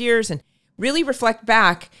 number of years, and really reflect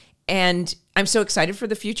back. And I'm so excited for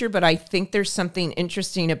the future, but I think there's something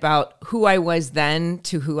interesting about who I was then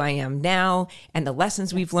to who I am now, and the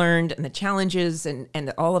lessons we've learned and the challenges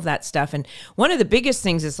and all of that stuff. And one of the biggest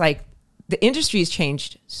things is like the industry has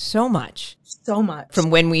changed so much from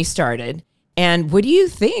when we started. And what do you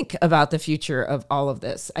think about the future of all of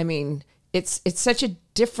this? I mean, it's such a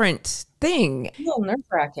different thing. A little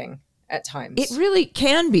nerve-wracking at times. It really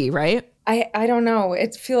can be, right? I don't know.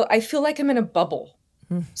 I feel like I'm in a bubble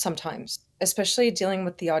sometimes, especially dealing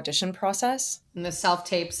with the audition process. And the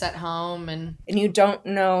self-tapes at home. And you don't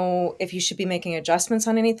know if you should be making adjustments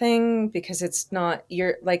on anything because it's not,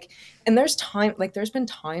 and there's been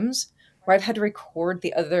times where I've had to record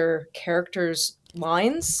the other characters'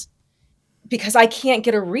 lines because I can't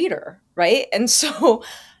get a reader, right? And so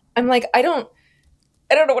I'm like, I don't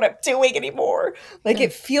know what I'm doing anymore.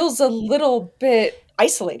 It feels a little bit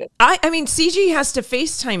isolated. I mean, CG has to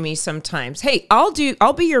FaceTime me sometimes. Hey, I'll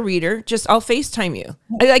be your reader. I'll FaceTime you.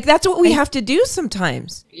 That's what we have to do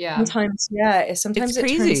sometimes. Yeah. Sometimes it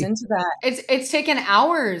turns into that. It's taken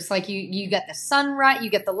hours. Like you get the sun right, you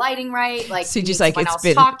get the lighting right. Like CG's like, it's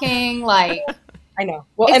been talking. Like I know.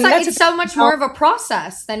 Well, it's so much more of a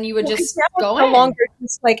process than you would just go in. No longer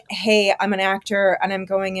just like, hey, I'm an actor and I'm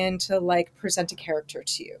going in to present a character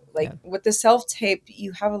to you. With the self-tape,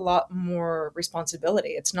 you have a lot more responsibility.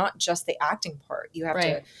 It's not just the acting part. You have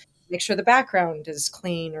to make sure the background is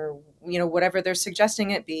clean or, whatever they're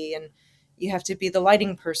suggesting it be. And you have to be the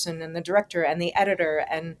lighting person and the director and the editor.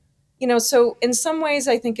 And, so in some ways,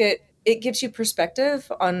 I think it gives you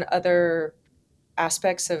perspective on other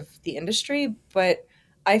aspects of the industry, but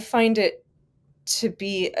I find it to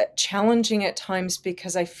be challenging at times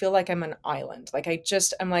because I feel like I'm an island.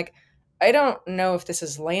 I'm like, I don't know if this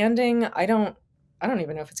is landing. I don't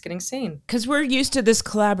even know if it's getting seen. Because we're used to this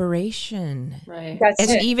collaboration. Right.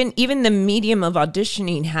 That's it. Even the medium of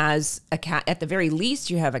auditioning has at the very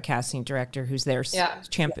least, you have a casting director who's there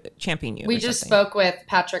championing you. We just spoke with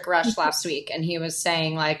Patrick Rush last week, and he was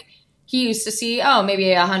saying he used to see,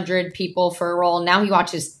 maybe 100 people for a role. Now he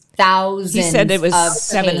watches thousands. He said it was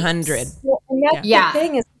 700. Well, and that's the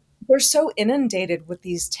thing is, we're so inundated with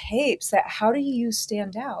these tapes that how do you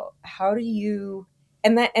stand out? How do you?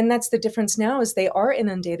 And that's the difference now is they are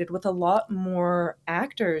inundated with a lot more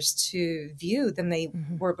actors to view than they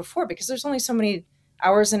were before because there's only so many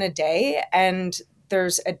hours in a day and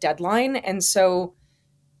there's a deadline, and so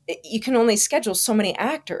you can only schedule so many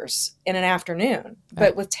actors in an afternoon. Right.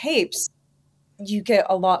 But with tapes, you get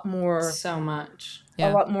a lot more, a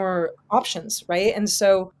lot more options, right? And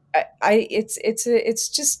so it's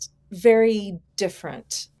just very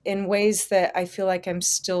different in ways that I feel like I'm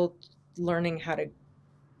still learning how to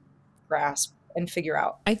grasp and figure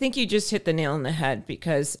out. I think you just hit the nail on the head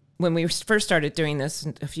because when we first started doing this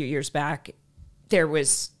a few years back, there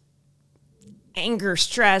was anger,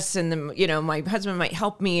 stress, and my husband might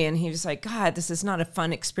help me, and he was like, God, this is not a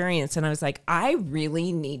fun experience. And I was like, I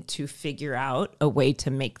really need to figure out a way to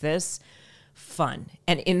make this fun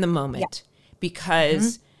and in the moment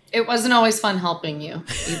because it wasn't always fun helping you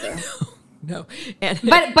either. No.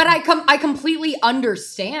 But I completely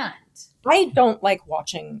understand. I don't like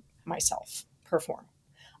watching myself perform.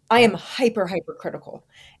 I am hyper critical.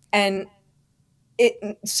 And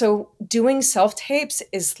so doing self-tapes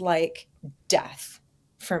is like death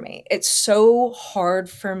for me. It's so hard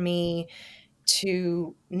for me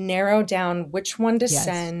to narrow down which one to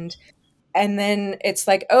send. And then it's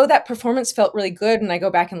like, oh, that performance felt really good. And I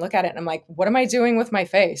go back and look at it and I'm like, what am I doing with my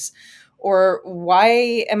face? Or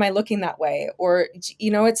why am I looking that way? Or,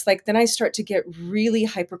 it's like, then I start to get really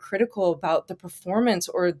hypercritical about the performance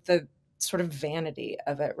or the sort of vanity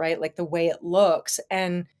of it, right? Like the way it looks.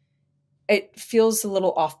 And it feels a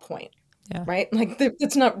little off point. Yeah. Right? Like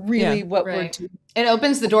that's not really what we're doing. It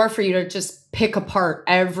opens the door for you to just pick apart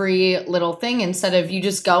every little thing instead of you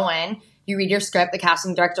just go in, you read your script, the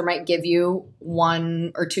casting director might give you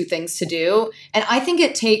 1 or 2 things to do. And I think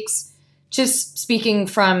it takes, just speaking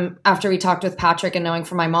from after we talked with Patrick and knowing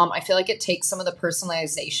from my mom, I feel like it takes some of the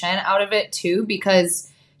personalization out of it too, because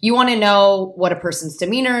you want to know what a person's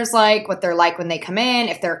demeanor is like, what they're like when they come in,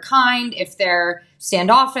 if they're kind, if they're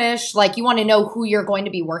standoffish. Like you want to know who you're going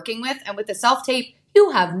to be working with. And with the self-tape, you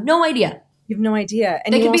have no idea. You have no idea.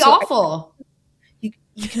 And they can be awful. You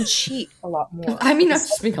can cheat a lot more. I mean, I'm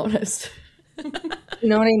just being honest. You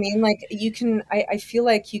know what I mean? Like you can, I feel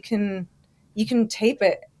like you can tape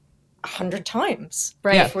it 100 times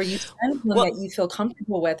before you send one that you feel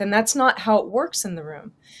comfortable with. And that's not how it works in the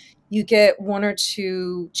room. you get one or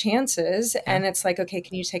two chances and it's like, okay,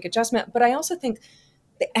 can you take adjustment? But I also think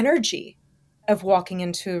the energy of walking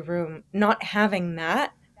into a room, not having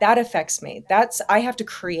that affects me. I have to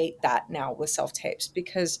create that now with self-tapes,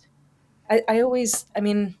 because I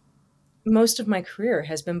mean, most of my career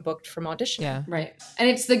has been booked from auditioning. Yeah. Right. And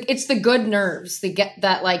it's the good nerves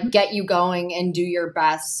that get you going and do your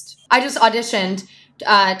best. I just auditioned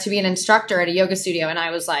to be an instructor at a yoga studio, and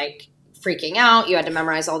I was like freaking out. You had to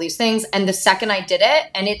memorize all these things. And the second I did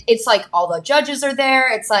it, and it's like all the judges are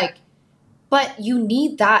there. It's like, but you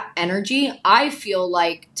need that energy, I feel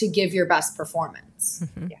like, to give your best performance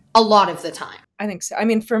a lot of the time. I think so. I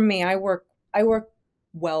mean, for me, I work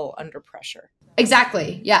well under pressure.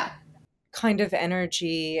 Exactly. Yeah. Kind of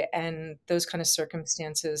energy and those kind of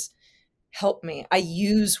circumstances help me. I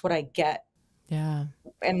use what I get. Yeah.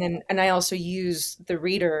 And I also use the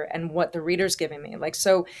reader and what the reader's giving me. Like,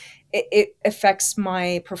 so it affects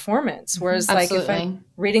my performance. Whereas like if I'm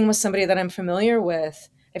reading with somebody that I'm familiar with,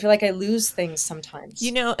 I feel like I lose things sometimes.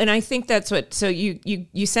 You know, and I think that's what, so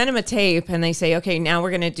you send them a tape and they say, okay, now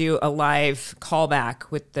we're going to do a live callback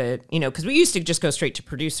with the, you know, because we used to just go straight to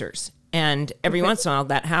producers. And every once in a while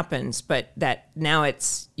that happens, but that now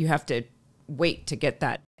you have to wait to get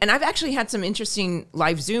that. And I've actually had some interesting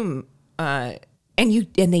live Zoom, and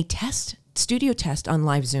they studio test on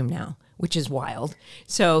live Zoom now, which is wild.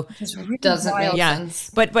 So really doesn't make sense.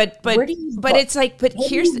 But it's like, but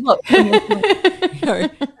here's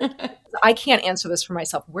I can't answer this for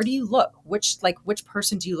myself. Where do you look? Which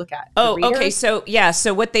person do you look at? Oh, okay. So yeah.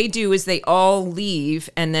 So what they do is they all leave,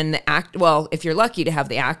 and then if you're lucky to have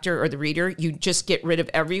the actor or the reader, you just get rid of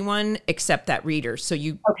everyone except that reader. So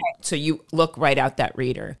you look right out that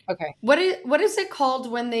reader. Okay. What is it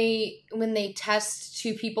called when they test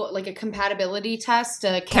two people, like a compatibility test,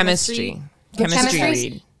 a chemistry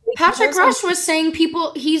read. Patrick Rush was saying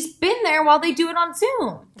he's been there while they do it on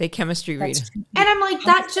Zoom. They chemistry read. And I'm like,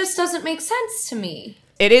 that just doesn't make sense to me.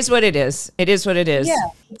 It is what it is. It is what it is. Yeah,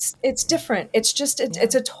 it's different. It's just,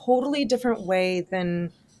 it's a totally different way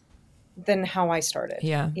than how I started.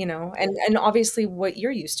 Yeah. You know, and obviously what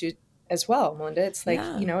you're used to as well, Melinda. It's like,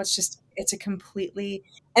 you know, it's a completely,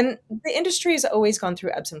 and the industry has always gone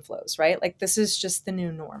through ebbs and flows, right? Like this is just the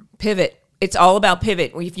new norm. Pivot. It's all about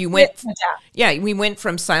pivot. If you went, we went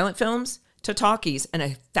from silent films to talkies,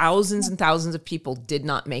 and thousands and thousands of people did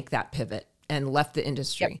not make that pivot and left the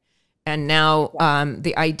industry. Yep. And now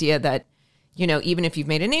the idea that, you know, even if you've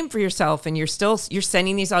made a name for yourself and you're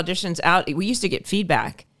sending these auditions out, we used to get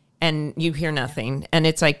feedback and you hear nothing. And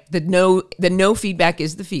it's like the no feedback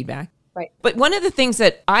is the feedback. Right. But one of the things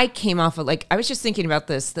that I came off of, like, I was just thinking about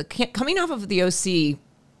this, coming off of the OC,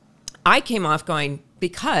 I came off going,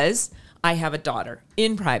 because I have a daughter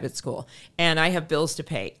in private school and I have bills to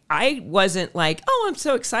pay. I wasn't like, oh, I'm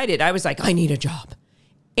so excited. I was like, I need a job.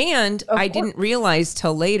 And I didn't realize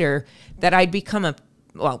till later that I'd become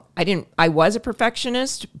I was a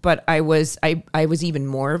perfectionist, but I was even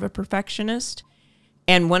more of a perfectionist.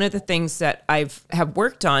 And one of the things that have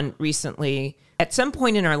worked on recently, at some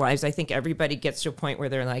point in our lives, I think everybody gets to a point where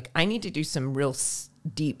they're like, I need to do some real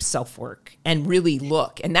deep self-work and really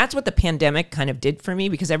look. And that's what the pandemic kind of did for me,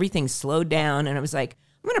 because everything slowed down and I was like,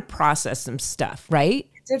 I'm going to process some stuff, right?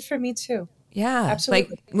 It did for me too. Yeah. Absolutely.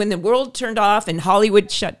 Like when the world turned off and Hollywood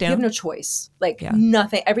shut down. You have no choice. Like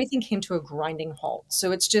nothing. Everything came to a grinding halt.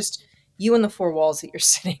 So it's just you and the four walls that you're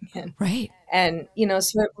sitting in. Right. And, you know,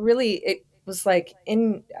 so it was like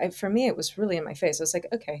for me, it was really in my face. I was like,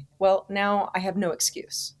 okay, well, now I have no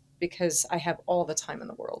excuse because I have all the time in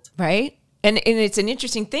the world. Right. And it's an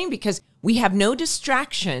interesting thing because we have no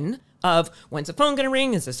distraction of when's the phone going to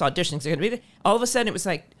ring? Is this audition going to be there? All of a sudden it was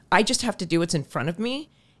like, I just have to do what's in front of me.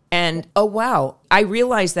 And, oh, wow, I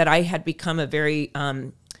realized that I had become a very,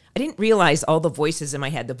 I didn't realize all the voices in my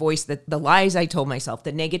head, the lies I told myself,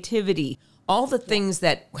 the negativity, all the things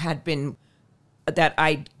that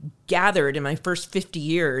I gathered in my first 50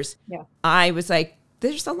 years. Yeah. I was like,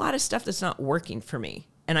 there's a lot of stuff that's not working for me.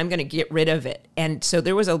 And I'm going to get rid of it. And so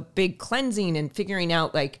there was a big cleansing and figuring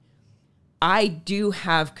out, like, I do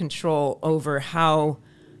have control over how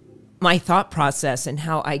my thought process and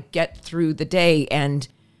how I get through the day. And,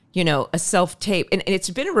 you know, a self-tape. And it's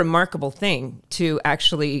been a remarkable thing to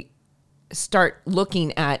actually start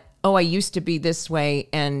looking at, oh, I used to be this way.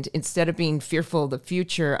 And instead of being fearful of the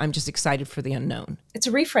future, I'm just excited for the unknown. It's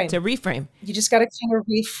a reframe. It's a reframe. You just got to kind of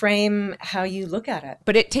reframe how you look at it.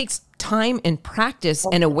 But it takes time and practice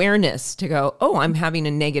and awareness to go, oh, I'm having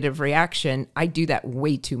a negative reaction. I do that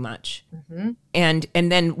way too much. Mm-hmm. And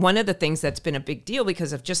then one of the things that's been a big deal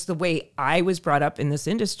because of just the way I was brought up in this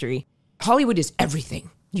industry, Hollywood is everything.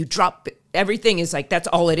 You drop everything is like, that's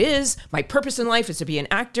all it is. My purpose in life is to be an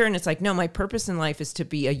actor. And it's like, no, my purpose in life is to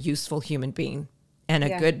be a useful human being and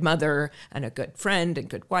a good mother and a good friend and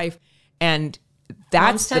good wife. And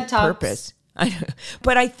that's the purpose.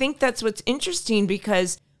 But I think that's what's interesting,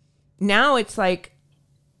 because now it's like,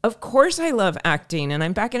 of course I love acting and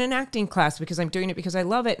I'm back in an acting class because I'm doing it because I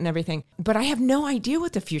love it and everything. But I have no idea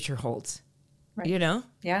what the future holds, you know?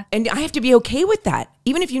 Yeah. And I have to be okay with that,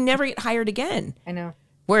 even if you never get hired again. I know.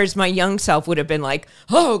 Whereas my young self would have been like,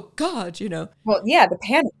 oh God, you know. Well, yeah, the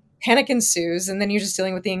panic ensues, and then you're just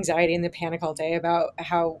dealing with the anxiety and the panic all day about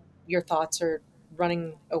how your thoughts are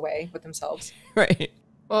running away with themselves. Right.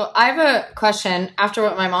 Well, I have a question after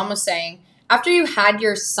what my mom was saying. After you had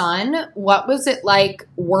your son, what was it like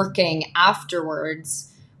working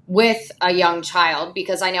afterwards with a young child?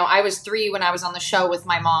 Because I know I was 3 when I was on the show with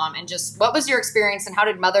my mom, and just what was your experience and how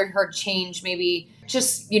did motherhood change maybe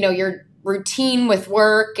just, you know, your routine with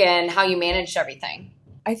work and how you managed everything?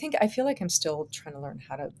 I feel like I'm still trying to learn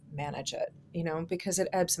how to manage it, you know, because it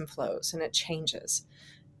ebbs and flows and it changes.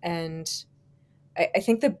 And I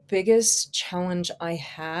think the biggest challenge I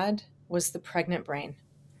had was the pregnant brain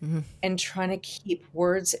and trying to keep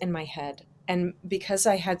words in my head. And because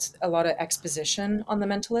I had a lot of exposition on the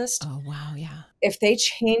Mentalist. Oh, wow. Yeah. If they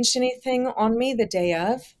changed anything on me the day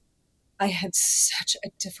of, I had such a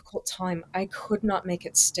difficult time. I could not make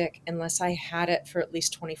it stick unless I had it for at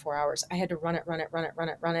least 24 hours. I had to run it,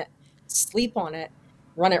 sleep on it,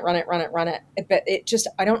 run it. But it just,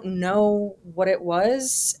 I don't know what it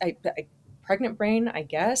was. Pregnant brain, I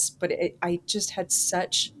guess, but I just had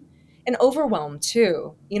such an overwhelm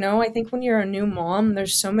too. You know, I think when you're a new mom,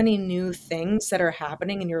 there's so many new things that are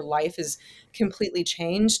happening and your life is completely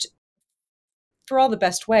changed for all the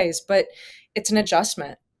best ways, but it's an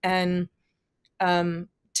adjustment. And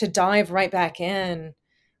to dive right back in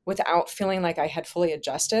without feeling like I had fully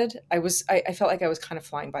adjusted, I felt like I was kind of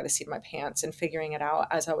flying by the seat of my pants and figuring it out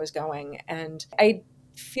as I was going. And I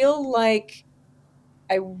feel like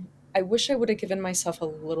I wish I would have given myself a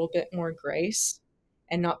little bit more grace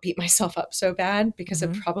and not beat myself up so bad, because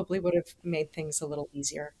it probably would have made things a little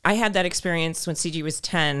easier. I had that experience when CG was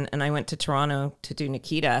 10 and I went to Toronto to do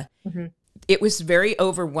Nikita. It was very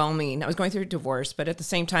overwhelming. I was going through a divorce, but at the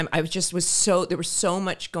same time, there was so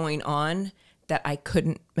much going on that I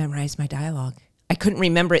couldn't memorize my dialogue. I couldn't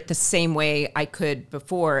remember it the same way I could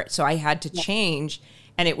before. So I had to change.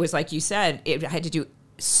 And it was like you said, I had to do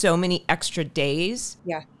so many extra days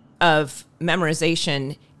of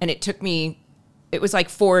memorization. And it was like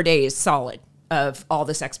 4 days solid of all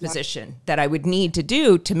this exposition that I would need to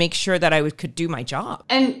do to make sure that I could do my job.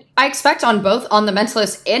 And I expect on both, on The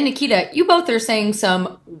Mentalist and Nikita, you both are saying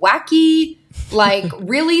some wacky, like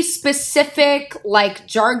really specific, like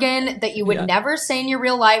jargon that you would never say in your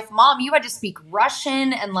real life. Mom, you had to speak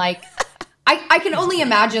Russian and like, I can only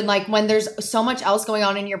imagine like when there's so much else going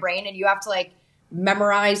on in your brain and you have to like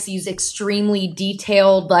memorize these extremely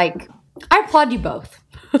detailed, like, I applaud you both.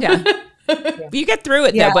 Yeah. You get through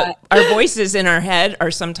it though, but our voices in our head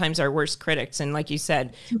are sometimes our worst critics. And like you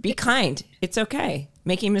said, be kind. It's okay.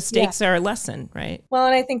 Making mistakes are a lesson, right? Well,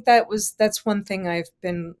 and I think that's one thing I've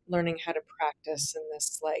been learning how to practice in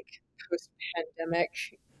this like post-pandemic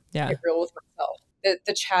get real with myself.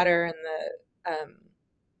 The chatter and the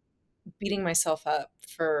beating myself up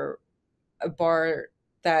for a bar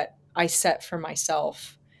that I set for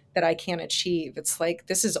myself that I can't achieve. It's like,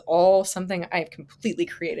 this is all something I've completely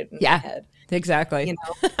created in my head. Exactly. You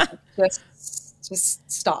know,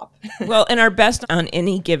 just stop. Well, and our best on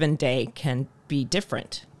any given day can be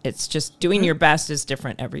different. It's just doing your best is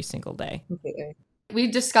different every single day. Completely.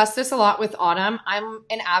 We discussed this a lot with Autumn. I'm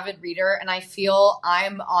an avid reader and I feel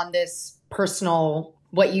I'm on this personal,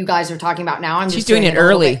 what you guys are talking about now. She's doing it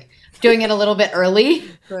early. Doing it a little bit early.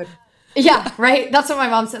 Good. Yeah, right. That's what my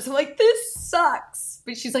mom says. I'm like, this sucks.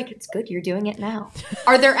 But she's like, it's good you're doing it now.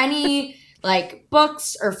 Are there any like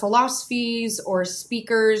books or philosophies or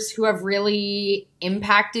speakers who have really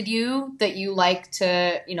impacted you that you like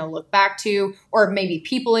to, you know, look back to, or maybe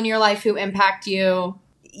people in your life who impact you?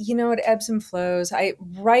 You know, it ebbs and flows.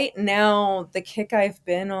 Right now, the kick I've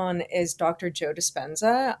been on is Dr. Joe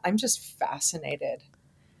Dispenza. I'm just fascinated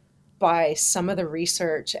by some of the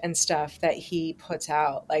research and stuff that he puts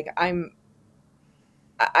out. Like I'm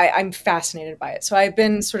fascinated by it. So I've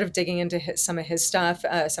been sort of digging into some of his stuff,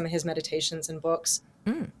 some of his meditations and books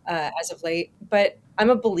as of late. But I'm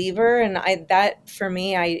a believer, and for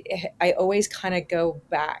me, I always kind of go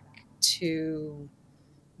back to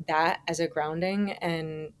that as a grounding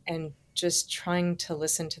and just trying to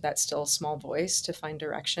listen to that still small voice to find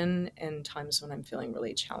direction in times when I'm feeling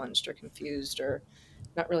really challenged or confused or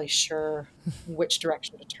not really sure which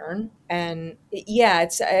direction to turn. And yeah,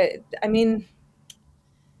 it's, I mean,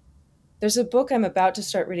 there's a book I'm about to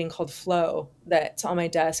start reading called Flow that's on my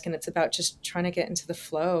desk, and it's about just trying to get into the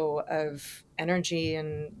flow of energy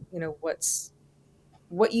and, you know,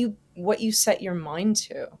 what you set your mind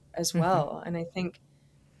to as well. And I think,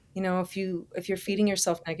 you know, if you're feeding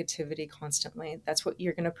yourself negativity constantly, that's what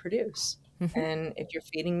you're going to produce. And if you're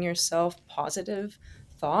feeding yourself positive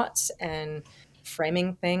thoughts and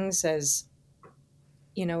framing things as,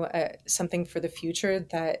 you know, something for the future,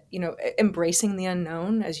 that, you know, embracing the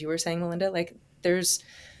unknown, as you were saying, Melinda, like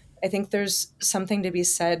I think there's something to be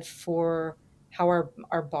said for how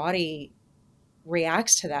our body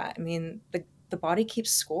reacts to that. I mean, the body keeps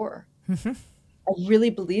score. I really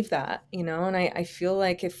believe that, you know, and I feel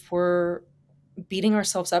like if we're beating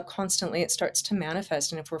ourselves up constantly, it starts to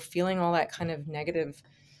manifest. And if we're feeling all that kind of negative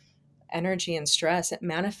energy and stress, it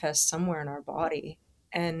manifests somewhere in our body.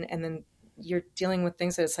 And then you're dealing with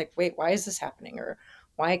things that it's like, wait, why is this happening? Or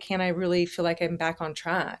why can't I really feel like I'm back on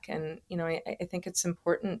track? And, you know, I think it's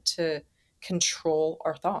important to control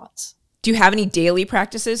our thoughts. Do you have any daily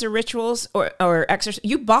practices or rituals or exercise?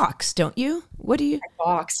 You box, don't you? What do you? I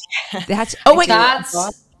box. That's, oh my God.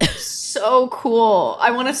 That's so cool.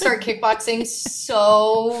 I want to start kickboxing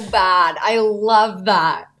so bad. I love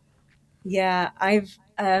that. Yeah, I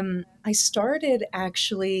started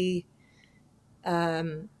actually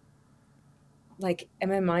like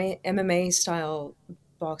MMA style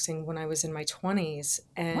boxing when I was in my 20s.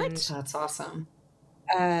 And what? That's awesome.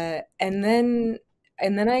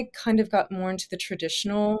 And then I kind of got more into the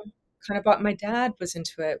traditional kind of, but my dad was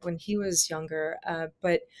into it when he was younger.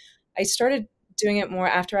 But I started doing it more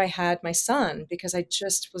after I had my son, because I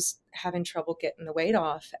just was having trouble getting the weight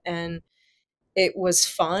off. And it was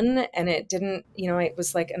fun, and it didn't, you know, it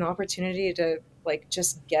was like an opportunity to like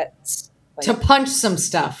just get like, to punch some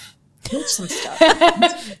stuff.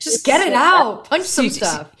 Just get it out. Punch some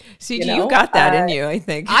stuff. See, you've got that in you, I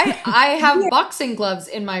think. I have boxing gloves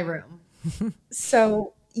in my room.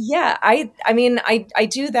 So yeah, I mean, I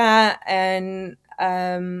do that, and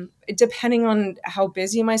depending on how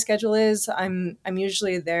busy my schedule is, I'm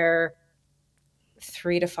usually there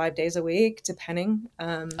 3 to 5 days a week, depending.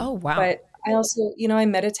 Oh wow! But I also, you know, I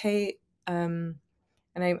meditate, and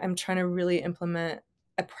I'm trying to really implement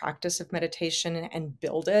a practice of meditation and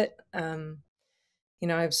build it. You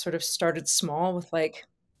know, I've sort of started small with like,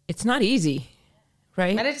 it's not easy,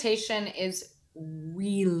 right? Meditation is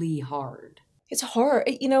really hard. It's hard,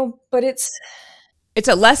 you know, but it's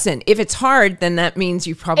a lesson. If it's hard, then that means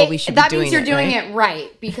you probably should be doing it. That means you're doing it right,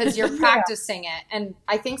 because you're practicing it. And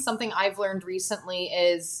I think something I've learned recently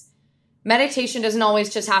is meditation doesn't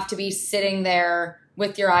always just have to be sitting there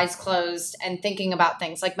with your eyes closed and thinking about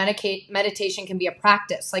things. Like meditation can be a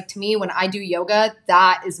practice. Like to me, when I do yoga,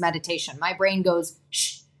 that is meditation. My brain goes,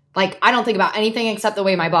 shh. Like I don't think about anything except the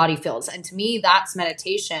way my body feels. And to me, that's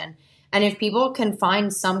meditation. And if people can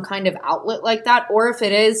find some kind of outlet like that, or if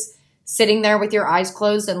it is sitting there with your eyes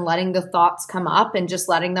closed and letting the thoughts come up and just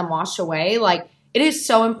letting them wash away, like it is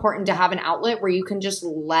so important to have an outlet where you can just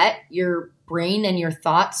let your brain and your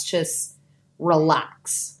thoughts just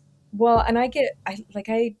relax. Well, and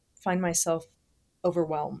I find myself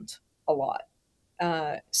overwhelmed a lot.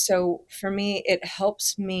 So for me, it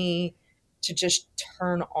helps me to just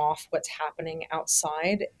turn off what's happening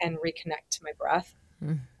outside and reconnect to my breath.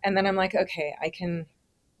 And then I'm like, okay, I can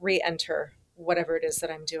re-enter whatever it is that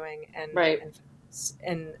I'm doing and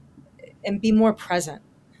be more present.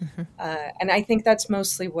 And I think that's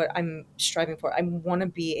mostly what I'm striving for. I want to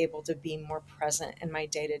be able to be more present in my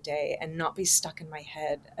day to day and not be stuck in my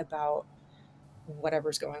head about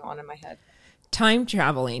whatever's going on in my head. Time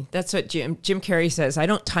traveling. That's what Jim Carrey says. I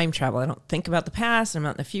don't time travel. I don't think about the past. I'm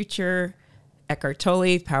out in the future. Eckhart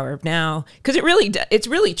Tolle, Power of Now. Because it's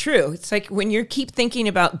really true. It's like when you keep thinking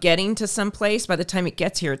about getting to some place, by the time it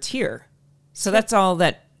gets here, it's here. So that's all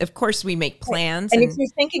that, of course, we make plans. And if you're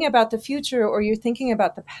thinking about the future or you're thinking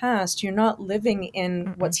about the past, you're not living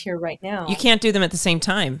in what's here right now. You can't do them at the same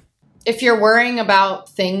time. If you're worrying about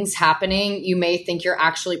things happening, you may think you're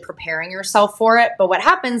actually preparing yourself for it. But what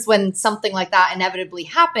happens when something like that inevitably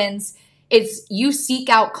happens is you seek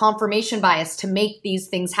out confirmation bias to make these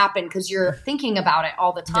things happen because you're thinking about it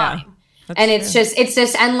all the time. Yeah, and it's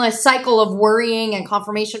this endless cycle of worrying and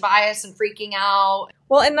confirmation bias and freaking out.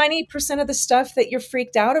 Well, and 90% of the stuff that you're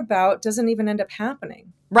freaked out about doesn't even end up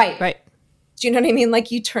happening. Right. Do you know what I mean? Like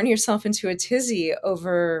you turn yourself into a tizzy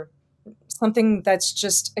over something that's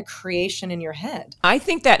just a creation in your head. I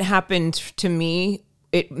think that happened to me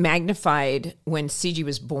it magnified when CG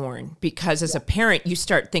was born, because as a parent, you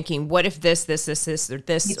start thinking, what if this, or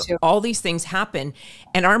this, all these things happen.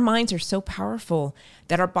 And our minds are so powerful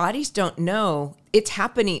that our bodies don't know it's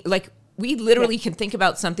happening. Like, we literally can think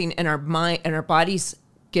about something and our mind and our bodies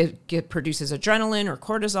produces adrenaline or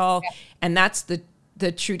cortisol. Yeah. And that's the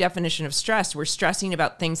true definition of stress. We're stressing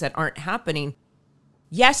about things that aren't happening.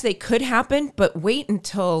 Yes, they could happen, but wait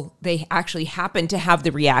until they actually happen to have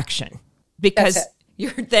the reaction, because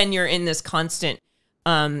you're in this constant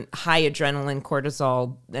high adrenaline,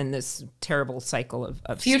 cortisol, and this terrible cycle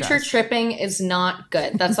of future stress. Tripping is not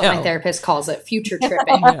good. That's what my therapist calls it. Future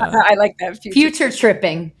tripping. I like that. Future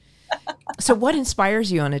tripping. So what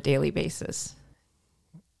inspires you on a daily basis?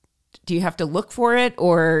 Do you have to look for it,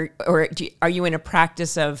 or are you in a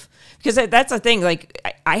practice of, because that's the thing, like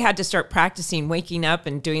I had to start practicing waking up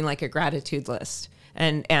and doing like a gratitude list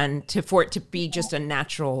and for it to be just a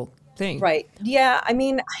natural thing. Right. Yeah. I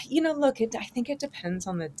mean, look, I think it depends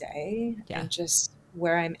on the day and just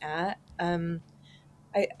where I'm at.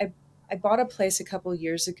 I bought a place a couple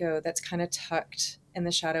years ago that's kind of tucked in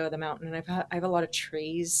the shadow of the mountain, and I have a lot of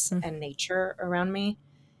trees and nature around me,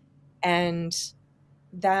 and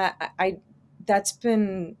that's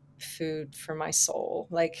been food for my soul.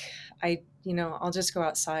 Like I'll just go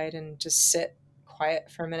outside and just sit quiet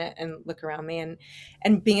for a minute and look around me,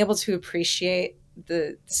 and being able to appreciate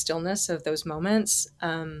the stillness of those moments.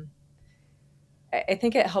 I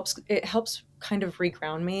think it helps kind of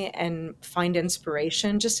reground me and find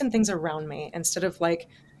inspiration just in things around me, instead of like,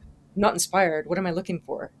 I'm not inspired, what am I looking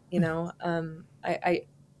for? I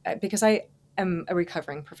because I am a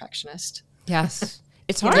recovering perfectionist. Yes.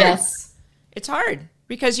 It's hard. Yes. It's hard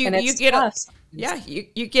because you get tough.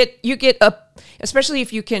 you get up, especially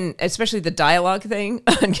if you can, especially the dialogue thing.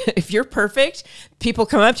 If you're perfect, people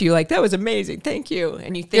come up to you like, that was amazing, thank you,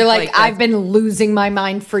 and you think you're like I've been losing my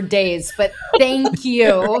mind for days, but thank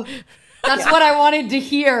you. That's what I wanted to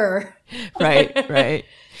hear. Right.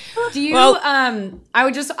 Do you?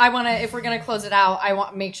 I want to. If we're gonna close it out, I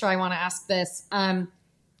want to ask this.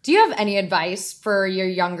 Do you have any advice for your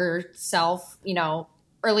younger self?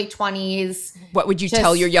 Early 20s. What would you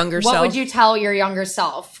tell your younger self? What would you tell your younger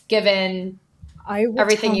self, given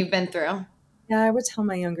everything you've been through? Yeah, I would tell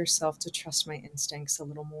my younger self to trust my instincts a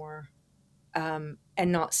little more, and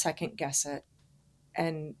not second guess it,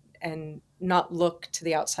 and not look to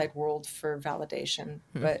the outside world for validation,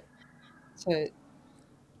 but to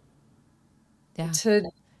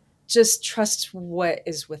just trust what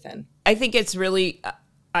is within. I think it's really,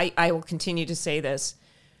 I will continue to say this,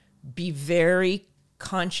 be very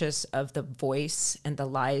conscious of the voice and the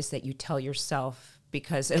lies that you tell yourself,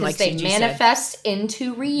 because like they manifest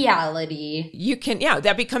into reality. You can,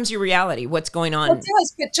 that becomes your reality. What's going on? Well, it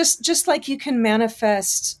does, but just like you can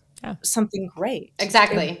manifest something great.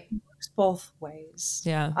 Exactly. It works both ways.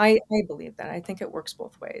 Yeah, I believe that. I think it works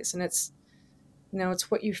both ways, and it's it's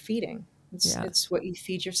what you're feeding. It's what you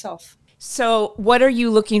feed yourself. So, what are you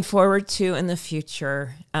looking forward to in the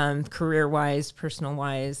future, career-wise,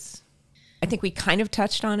 personal-wise? I think we kind of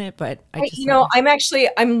touched on it, but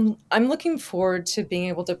I'm looking forward to being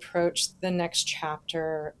able to approach the next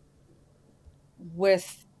chapter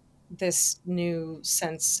with this new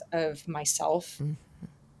sense of myself,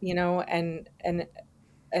 and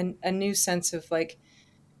a new sense of like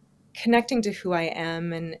connecting to who I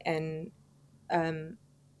am, and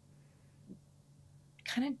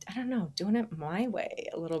kind of, I don't know, doing it my way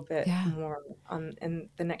a little bit more in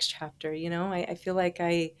the next chapter. I feel like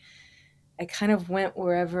I kind of went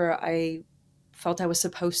wherever I felt I was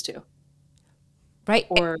supposed to. Right.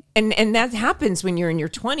 And that happens when you're in your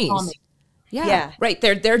 20s. Yeah. Right.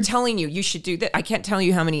 They're telling you should do that. I can't tell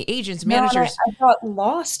you how many agents, managers. I got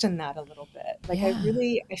lost in that a little bit. Like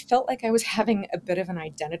I felt like I was having a bit of an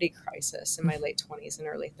identity crisis in my late 20s and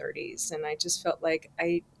early 30s. And I just felt like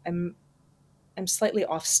I'm slightly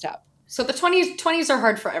off step. So the 20s are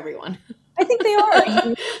hard for everyone. I think they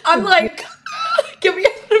are. I'm like, get me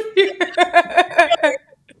out of here.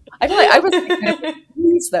 I feel like I was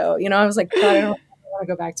like, though, I was like, God, I don't want to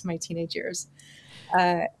go back to my teenage years.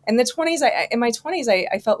 In the 20s, in my 20s,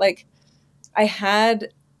 I felt like I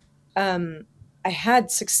had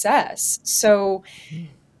success. So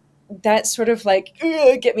that sort of like,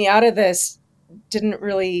 get me out of this didn't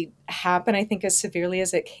really happen, I think, as severely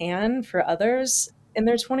as it can for others in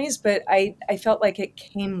their 20s. But I felt like it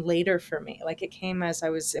came later for me. Like it came as I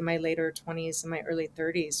was in my later 20s and my early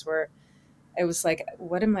 30s, where it was like,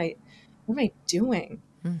 what am I doing?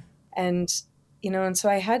 And, and so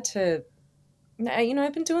I had to,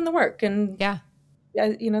 I've been doing the work, and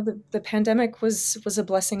you know, the pandemic was a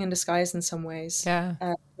blessing in disguise in some ways. Yeah.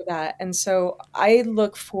 For that. And so I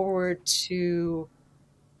look forward to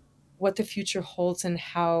what the future holds and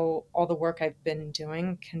how all the work I've been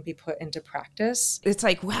doing can be put into practice. It's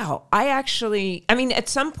like, wow, I mean, at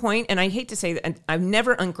some point, and I hate to say that, I'm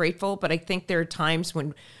never ungrateful, but I think there are times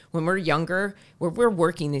when we're younger, where we're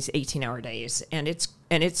working these 18-hour days and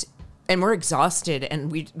we're exhausted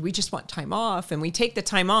and we just want time off, and we take the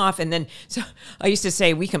time off. And then, so I used to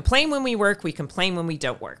say, we complain when we work, we complain when we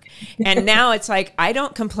don't work. And now it's like, I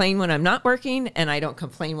don't complain when I'm not working, and I don't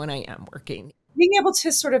complain when I am working. Being able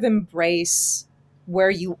to sort of embrace where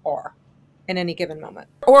you are in any given moment.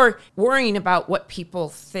 Or worrying about what people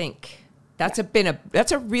think. That's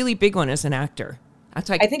a really big one as an actor. That's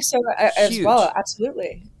like, I think so as well.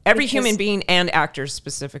 Absolutely. Every human being and actors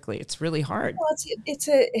specifically. It's really hard. Well,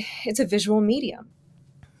 it's a visual medium.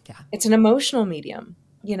 Yeah. It's an emotional medium,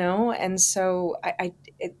 you know? And so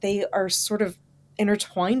they are sort of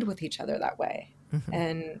intertwined with each other that way. Mm-hmm.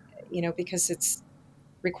 And, you know, because it's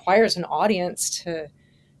requires an audience to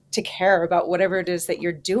care about whatever it is that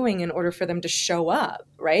you're doing in order for them to show up,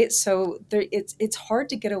 right? So it's hard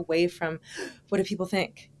to get away from what do people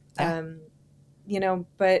think, you know.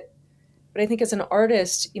 But I think as an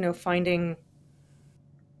artist, you know, finding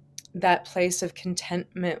that place of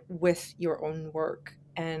contentment with your own work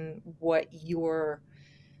and what you're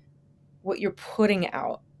putting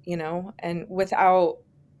out, you know, and without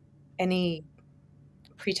any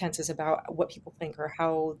pretenses about what people think or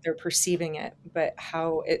how they're perceiving it, but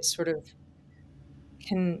how it sort of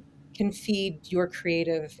can feed your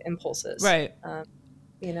creative impulses, right?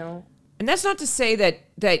 You know, and that's not to say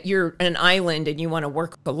that you're an island and you want to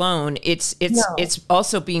work alone. It's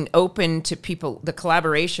also being open to people. The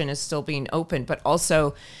collaboration is still being open, but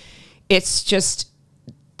also it's just,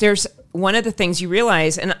 there's one of the things you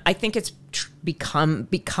realize, and I think it's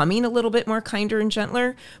becoming a little bit more kinder and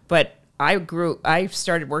gentler, but I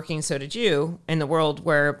started working, so did you, in the world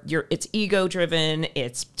where it's ego driven,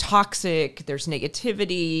 it's toxic, there's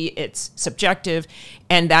negativity, it's subjective.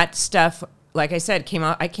 And that stuff, like I said,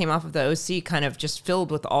 I came off of the OC kind of just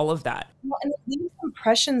filled with all of that. Well, and it leaves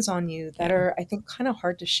impressions on you that are, I think, kind of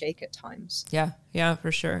hard to shake at times. Yeah,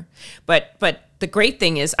 for sure. But the great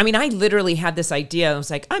thing is, I mean, I literally had this idea. I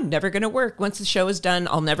was like, I'm never going to work. Once the show is done,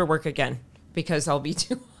 I'll never work again because I'll be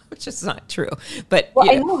too, which is not true. But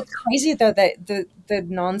I know it's crazy though, that the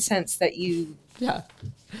nonsense that you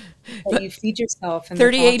you feed yourself. And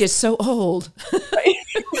 38 is so old. Right?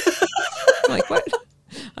 I'm like, what?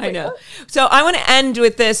 I know. So I want to end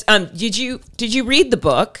with this. Did you read the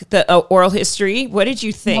book, the oral history? What did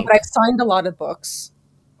you think? No, but I've signed a lot of books.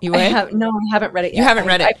 You have? No, I haven't read it yet. You haven't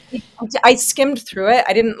read it? I skimmed through it.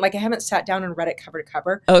 I haven't sat down and read it cover to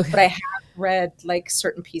cover. Okay. But I have read like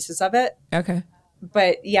certain pieces of it. Okay.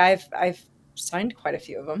 But yeah, I've signed quite a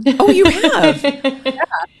few of them. Oh, you have? Yeah.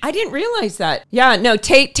 I didn't realize that. Yeah, no,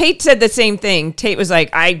 Tate said the same thing. Tate was like,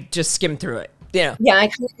 I just skimmed through it. Yeah. Yeah, I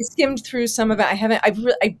skimmed through some of it.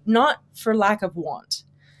 I not for lack of want.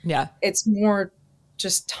 Yeah. It's more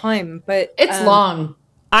just time, but it's long.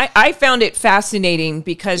 I found it fascinating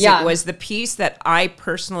because it was the piece that I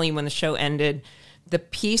personally, when the show ended, the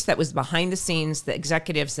piece that was behind the scenes, the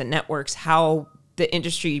executives, the networks, how the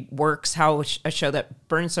industry works, how a show that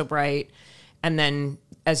burns so bright. And then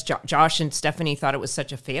as Josh and Stephanie thought it was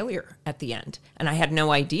such a failure at the end. And I had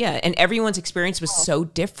no idea. And everyone's experience was so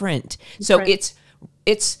different. So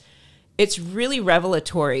it's really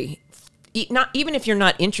revelatory. Not even if you're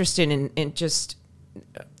not interested in just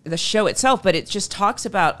the show itself, but it just talks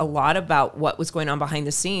about a lot about what was going on behind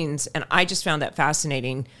the scenes. And I just found that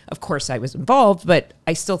fascinating. Of course I was involved, but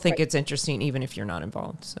I still think it's interesting even if you're not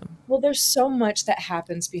involved. So, well, there's so much that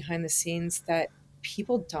happens behind the scenes that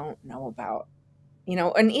people don't know about, you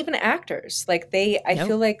know, and even actors, like I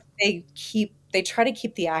feel like they try to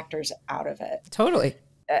keep the actors out of it. Totally.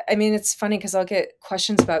 I mean, it's funny because I'll get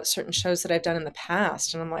questions about certain shows that I've done in the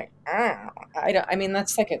past. And I'm like, I mean,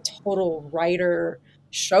 that's like a total writer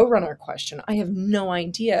showrunner question. I have no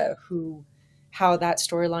idea how that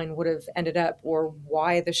storyline would have ended up or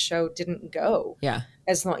why the show didn't go. Yeah.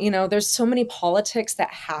 As long, you know, there's so many politics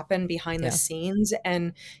that happen behind the scenes.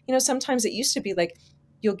 And, you know, sometimes it used to be like,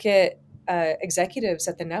 you'll get executives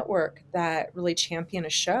at the network that really champion a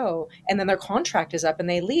show and then their contract is up and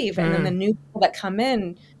they leave. And then the new people that come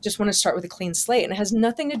in just want to start with a clean slate, and it has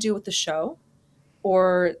nothing to do with the show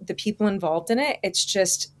or the people involved in it. It's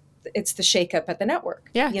just, it's the shakeup at the network.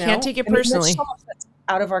 Yeah. You Can't take it personally. There's so much that's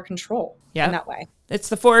out of our control in that way. It's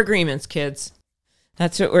the 4 agreements, kids.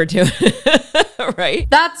 That's what we're doing. Right?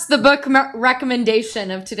 That's the book recommendation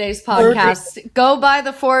of today's podcast. Go buy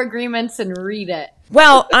the 4 agreements and read it.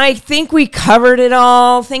 Well, I think we covered it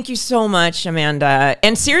all. Thank you so much, Amanda.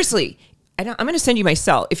 And seriously, I'm going to send you my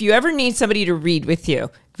cell if you ever need somebody to read with you,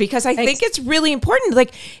 because I think it's really important.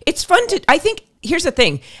 Like, it's fun to, I think, here's the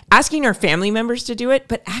thing, asking our family members to do it,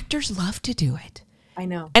 but actors love to do it. I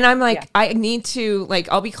know. And I'm like, I need to,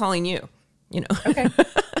 like, I'll be calling you, you know. Okay.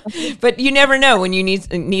 But you never know when you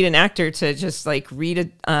need an actor to just like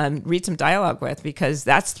read some dialogue with, because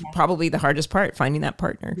that's probably the hardest part, finding that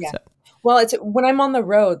partner. Yeah. So. Well, it's when I'm on the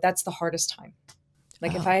road, that's the hardest time.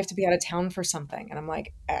 Like if I have to be out of town for something and I'm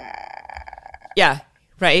like, yeah,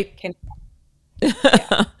 right.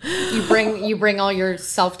 You bring all your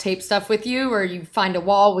self-tape stuff with you, or you find a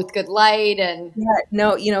wall with good light and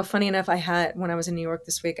no, you know, funny enough, when I was in New York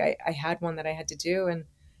this week, I had one that I had to do, and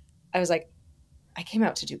I was like, I came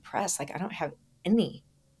out to do press, like I don't have any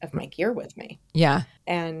of my gear with me. Yeah.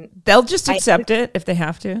 And they'll just accept it if they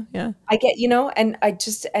have to. Yeah. I get, you know, and I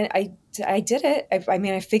did it. I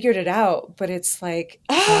mean, I figured it out, but it's like,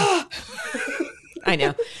 I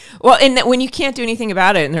know. Well, and when you can't do anything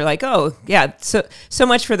about it, and they're like, "Oh, yeah, so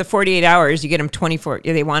much for the 48 hours. You get them 24.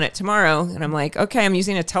 They want it tomorrow." And I'm like, "Okay, I'm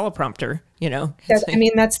using a teleprompter." You know. I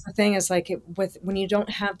mean, that's the thing is like when you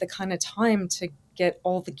don't have the kind of time to get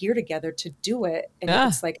all the gear together to do it, and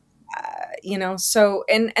it's like, you know. So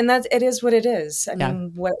and that it is what it is. I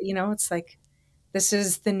mean, what you know, it's like this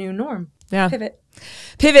is the new norm. Yeah.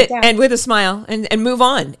 Pivot, and with a smile, and move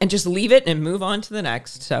on, and just leave it and move on to the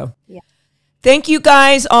next. So. Yeah. Thank you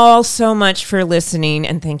guys all so much for listening.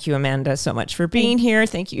 And thank you, Amanda, so much for being here.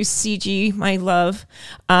 Thank you, CG, my love,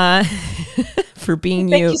 for being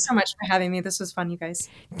you. Thank you so much for having me. This was fun, you guys.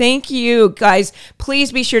 Thank you, guys.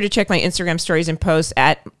 Please be sure to check my Instagram stories and posts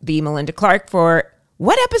at the Melinda Clark for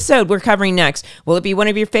what episode we're covering next. Will it be one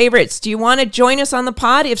of your favorites? Do you want to join us on the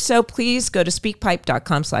pod? If so, please go to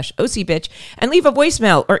speakpipe.com/OCBitch and leave a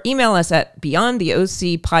voicemail, or email us at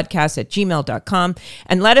beyondtheocpodcast@gmail.com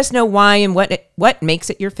and let us know why and what makes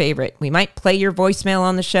it your favorite. We might play your voicemail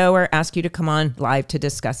on the show or ask you to come on live to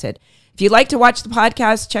discuss it. If you'd like to watch the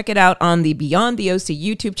podcast, check it out on the Beyond the OC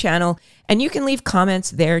YouTube channel, and you can leave comments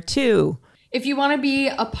there too. If you want to be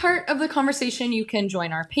a part of the conversation, you can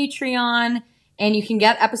join our Patreon. And you can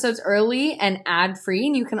get episodes early and ad-free.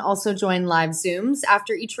 And you can also join live Zooms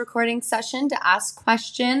after each recording session to ask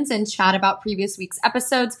questions and chat about previous week's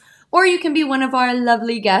episodes. Or you can be one of our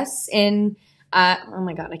lovely guests oh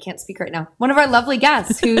my God, I can't speak right now. One of our lovely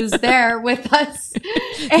guests who's there with us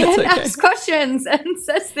and asks questions and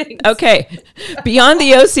says things. Okay. Beyond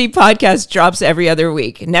the OC podcast drops every other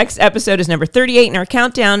week. Next episode is number 38 in our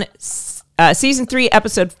countdown. Season 3,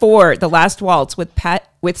 episode 4, The Last Waltz, with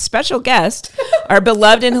special guest, our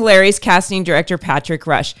beloved and hilarious casting director, Patrick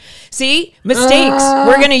Rush. See? Mistakes.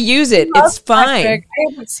 We're going to use it. It's fine. Patrick. I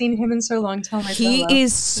haven't seen him in so long. Tell my He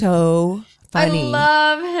is so funny. I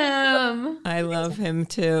love him. I love him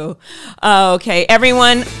too. Okay,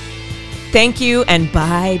 everyone, thank you, and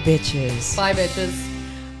bye, bitches. Bye, bitches.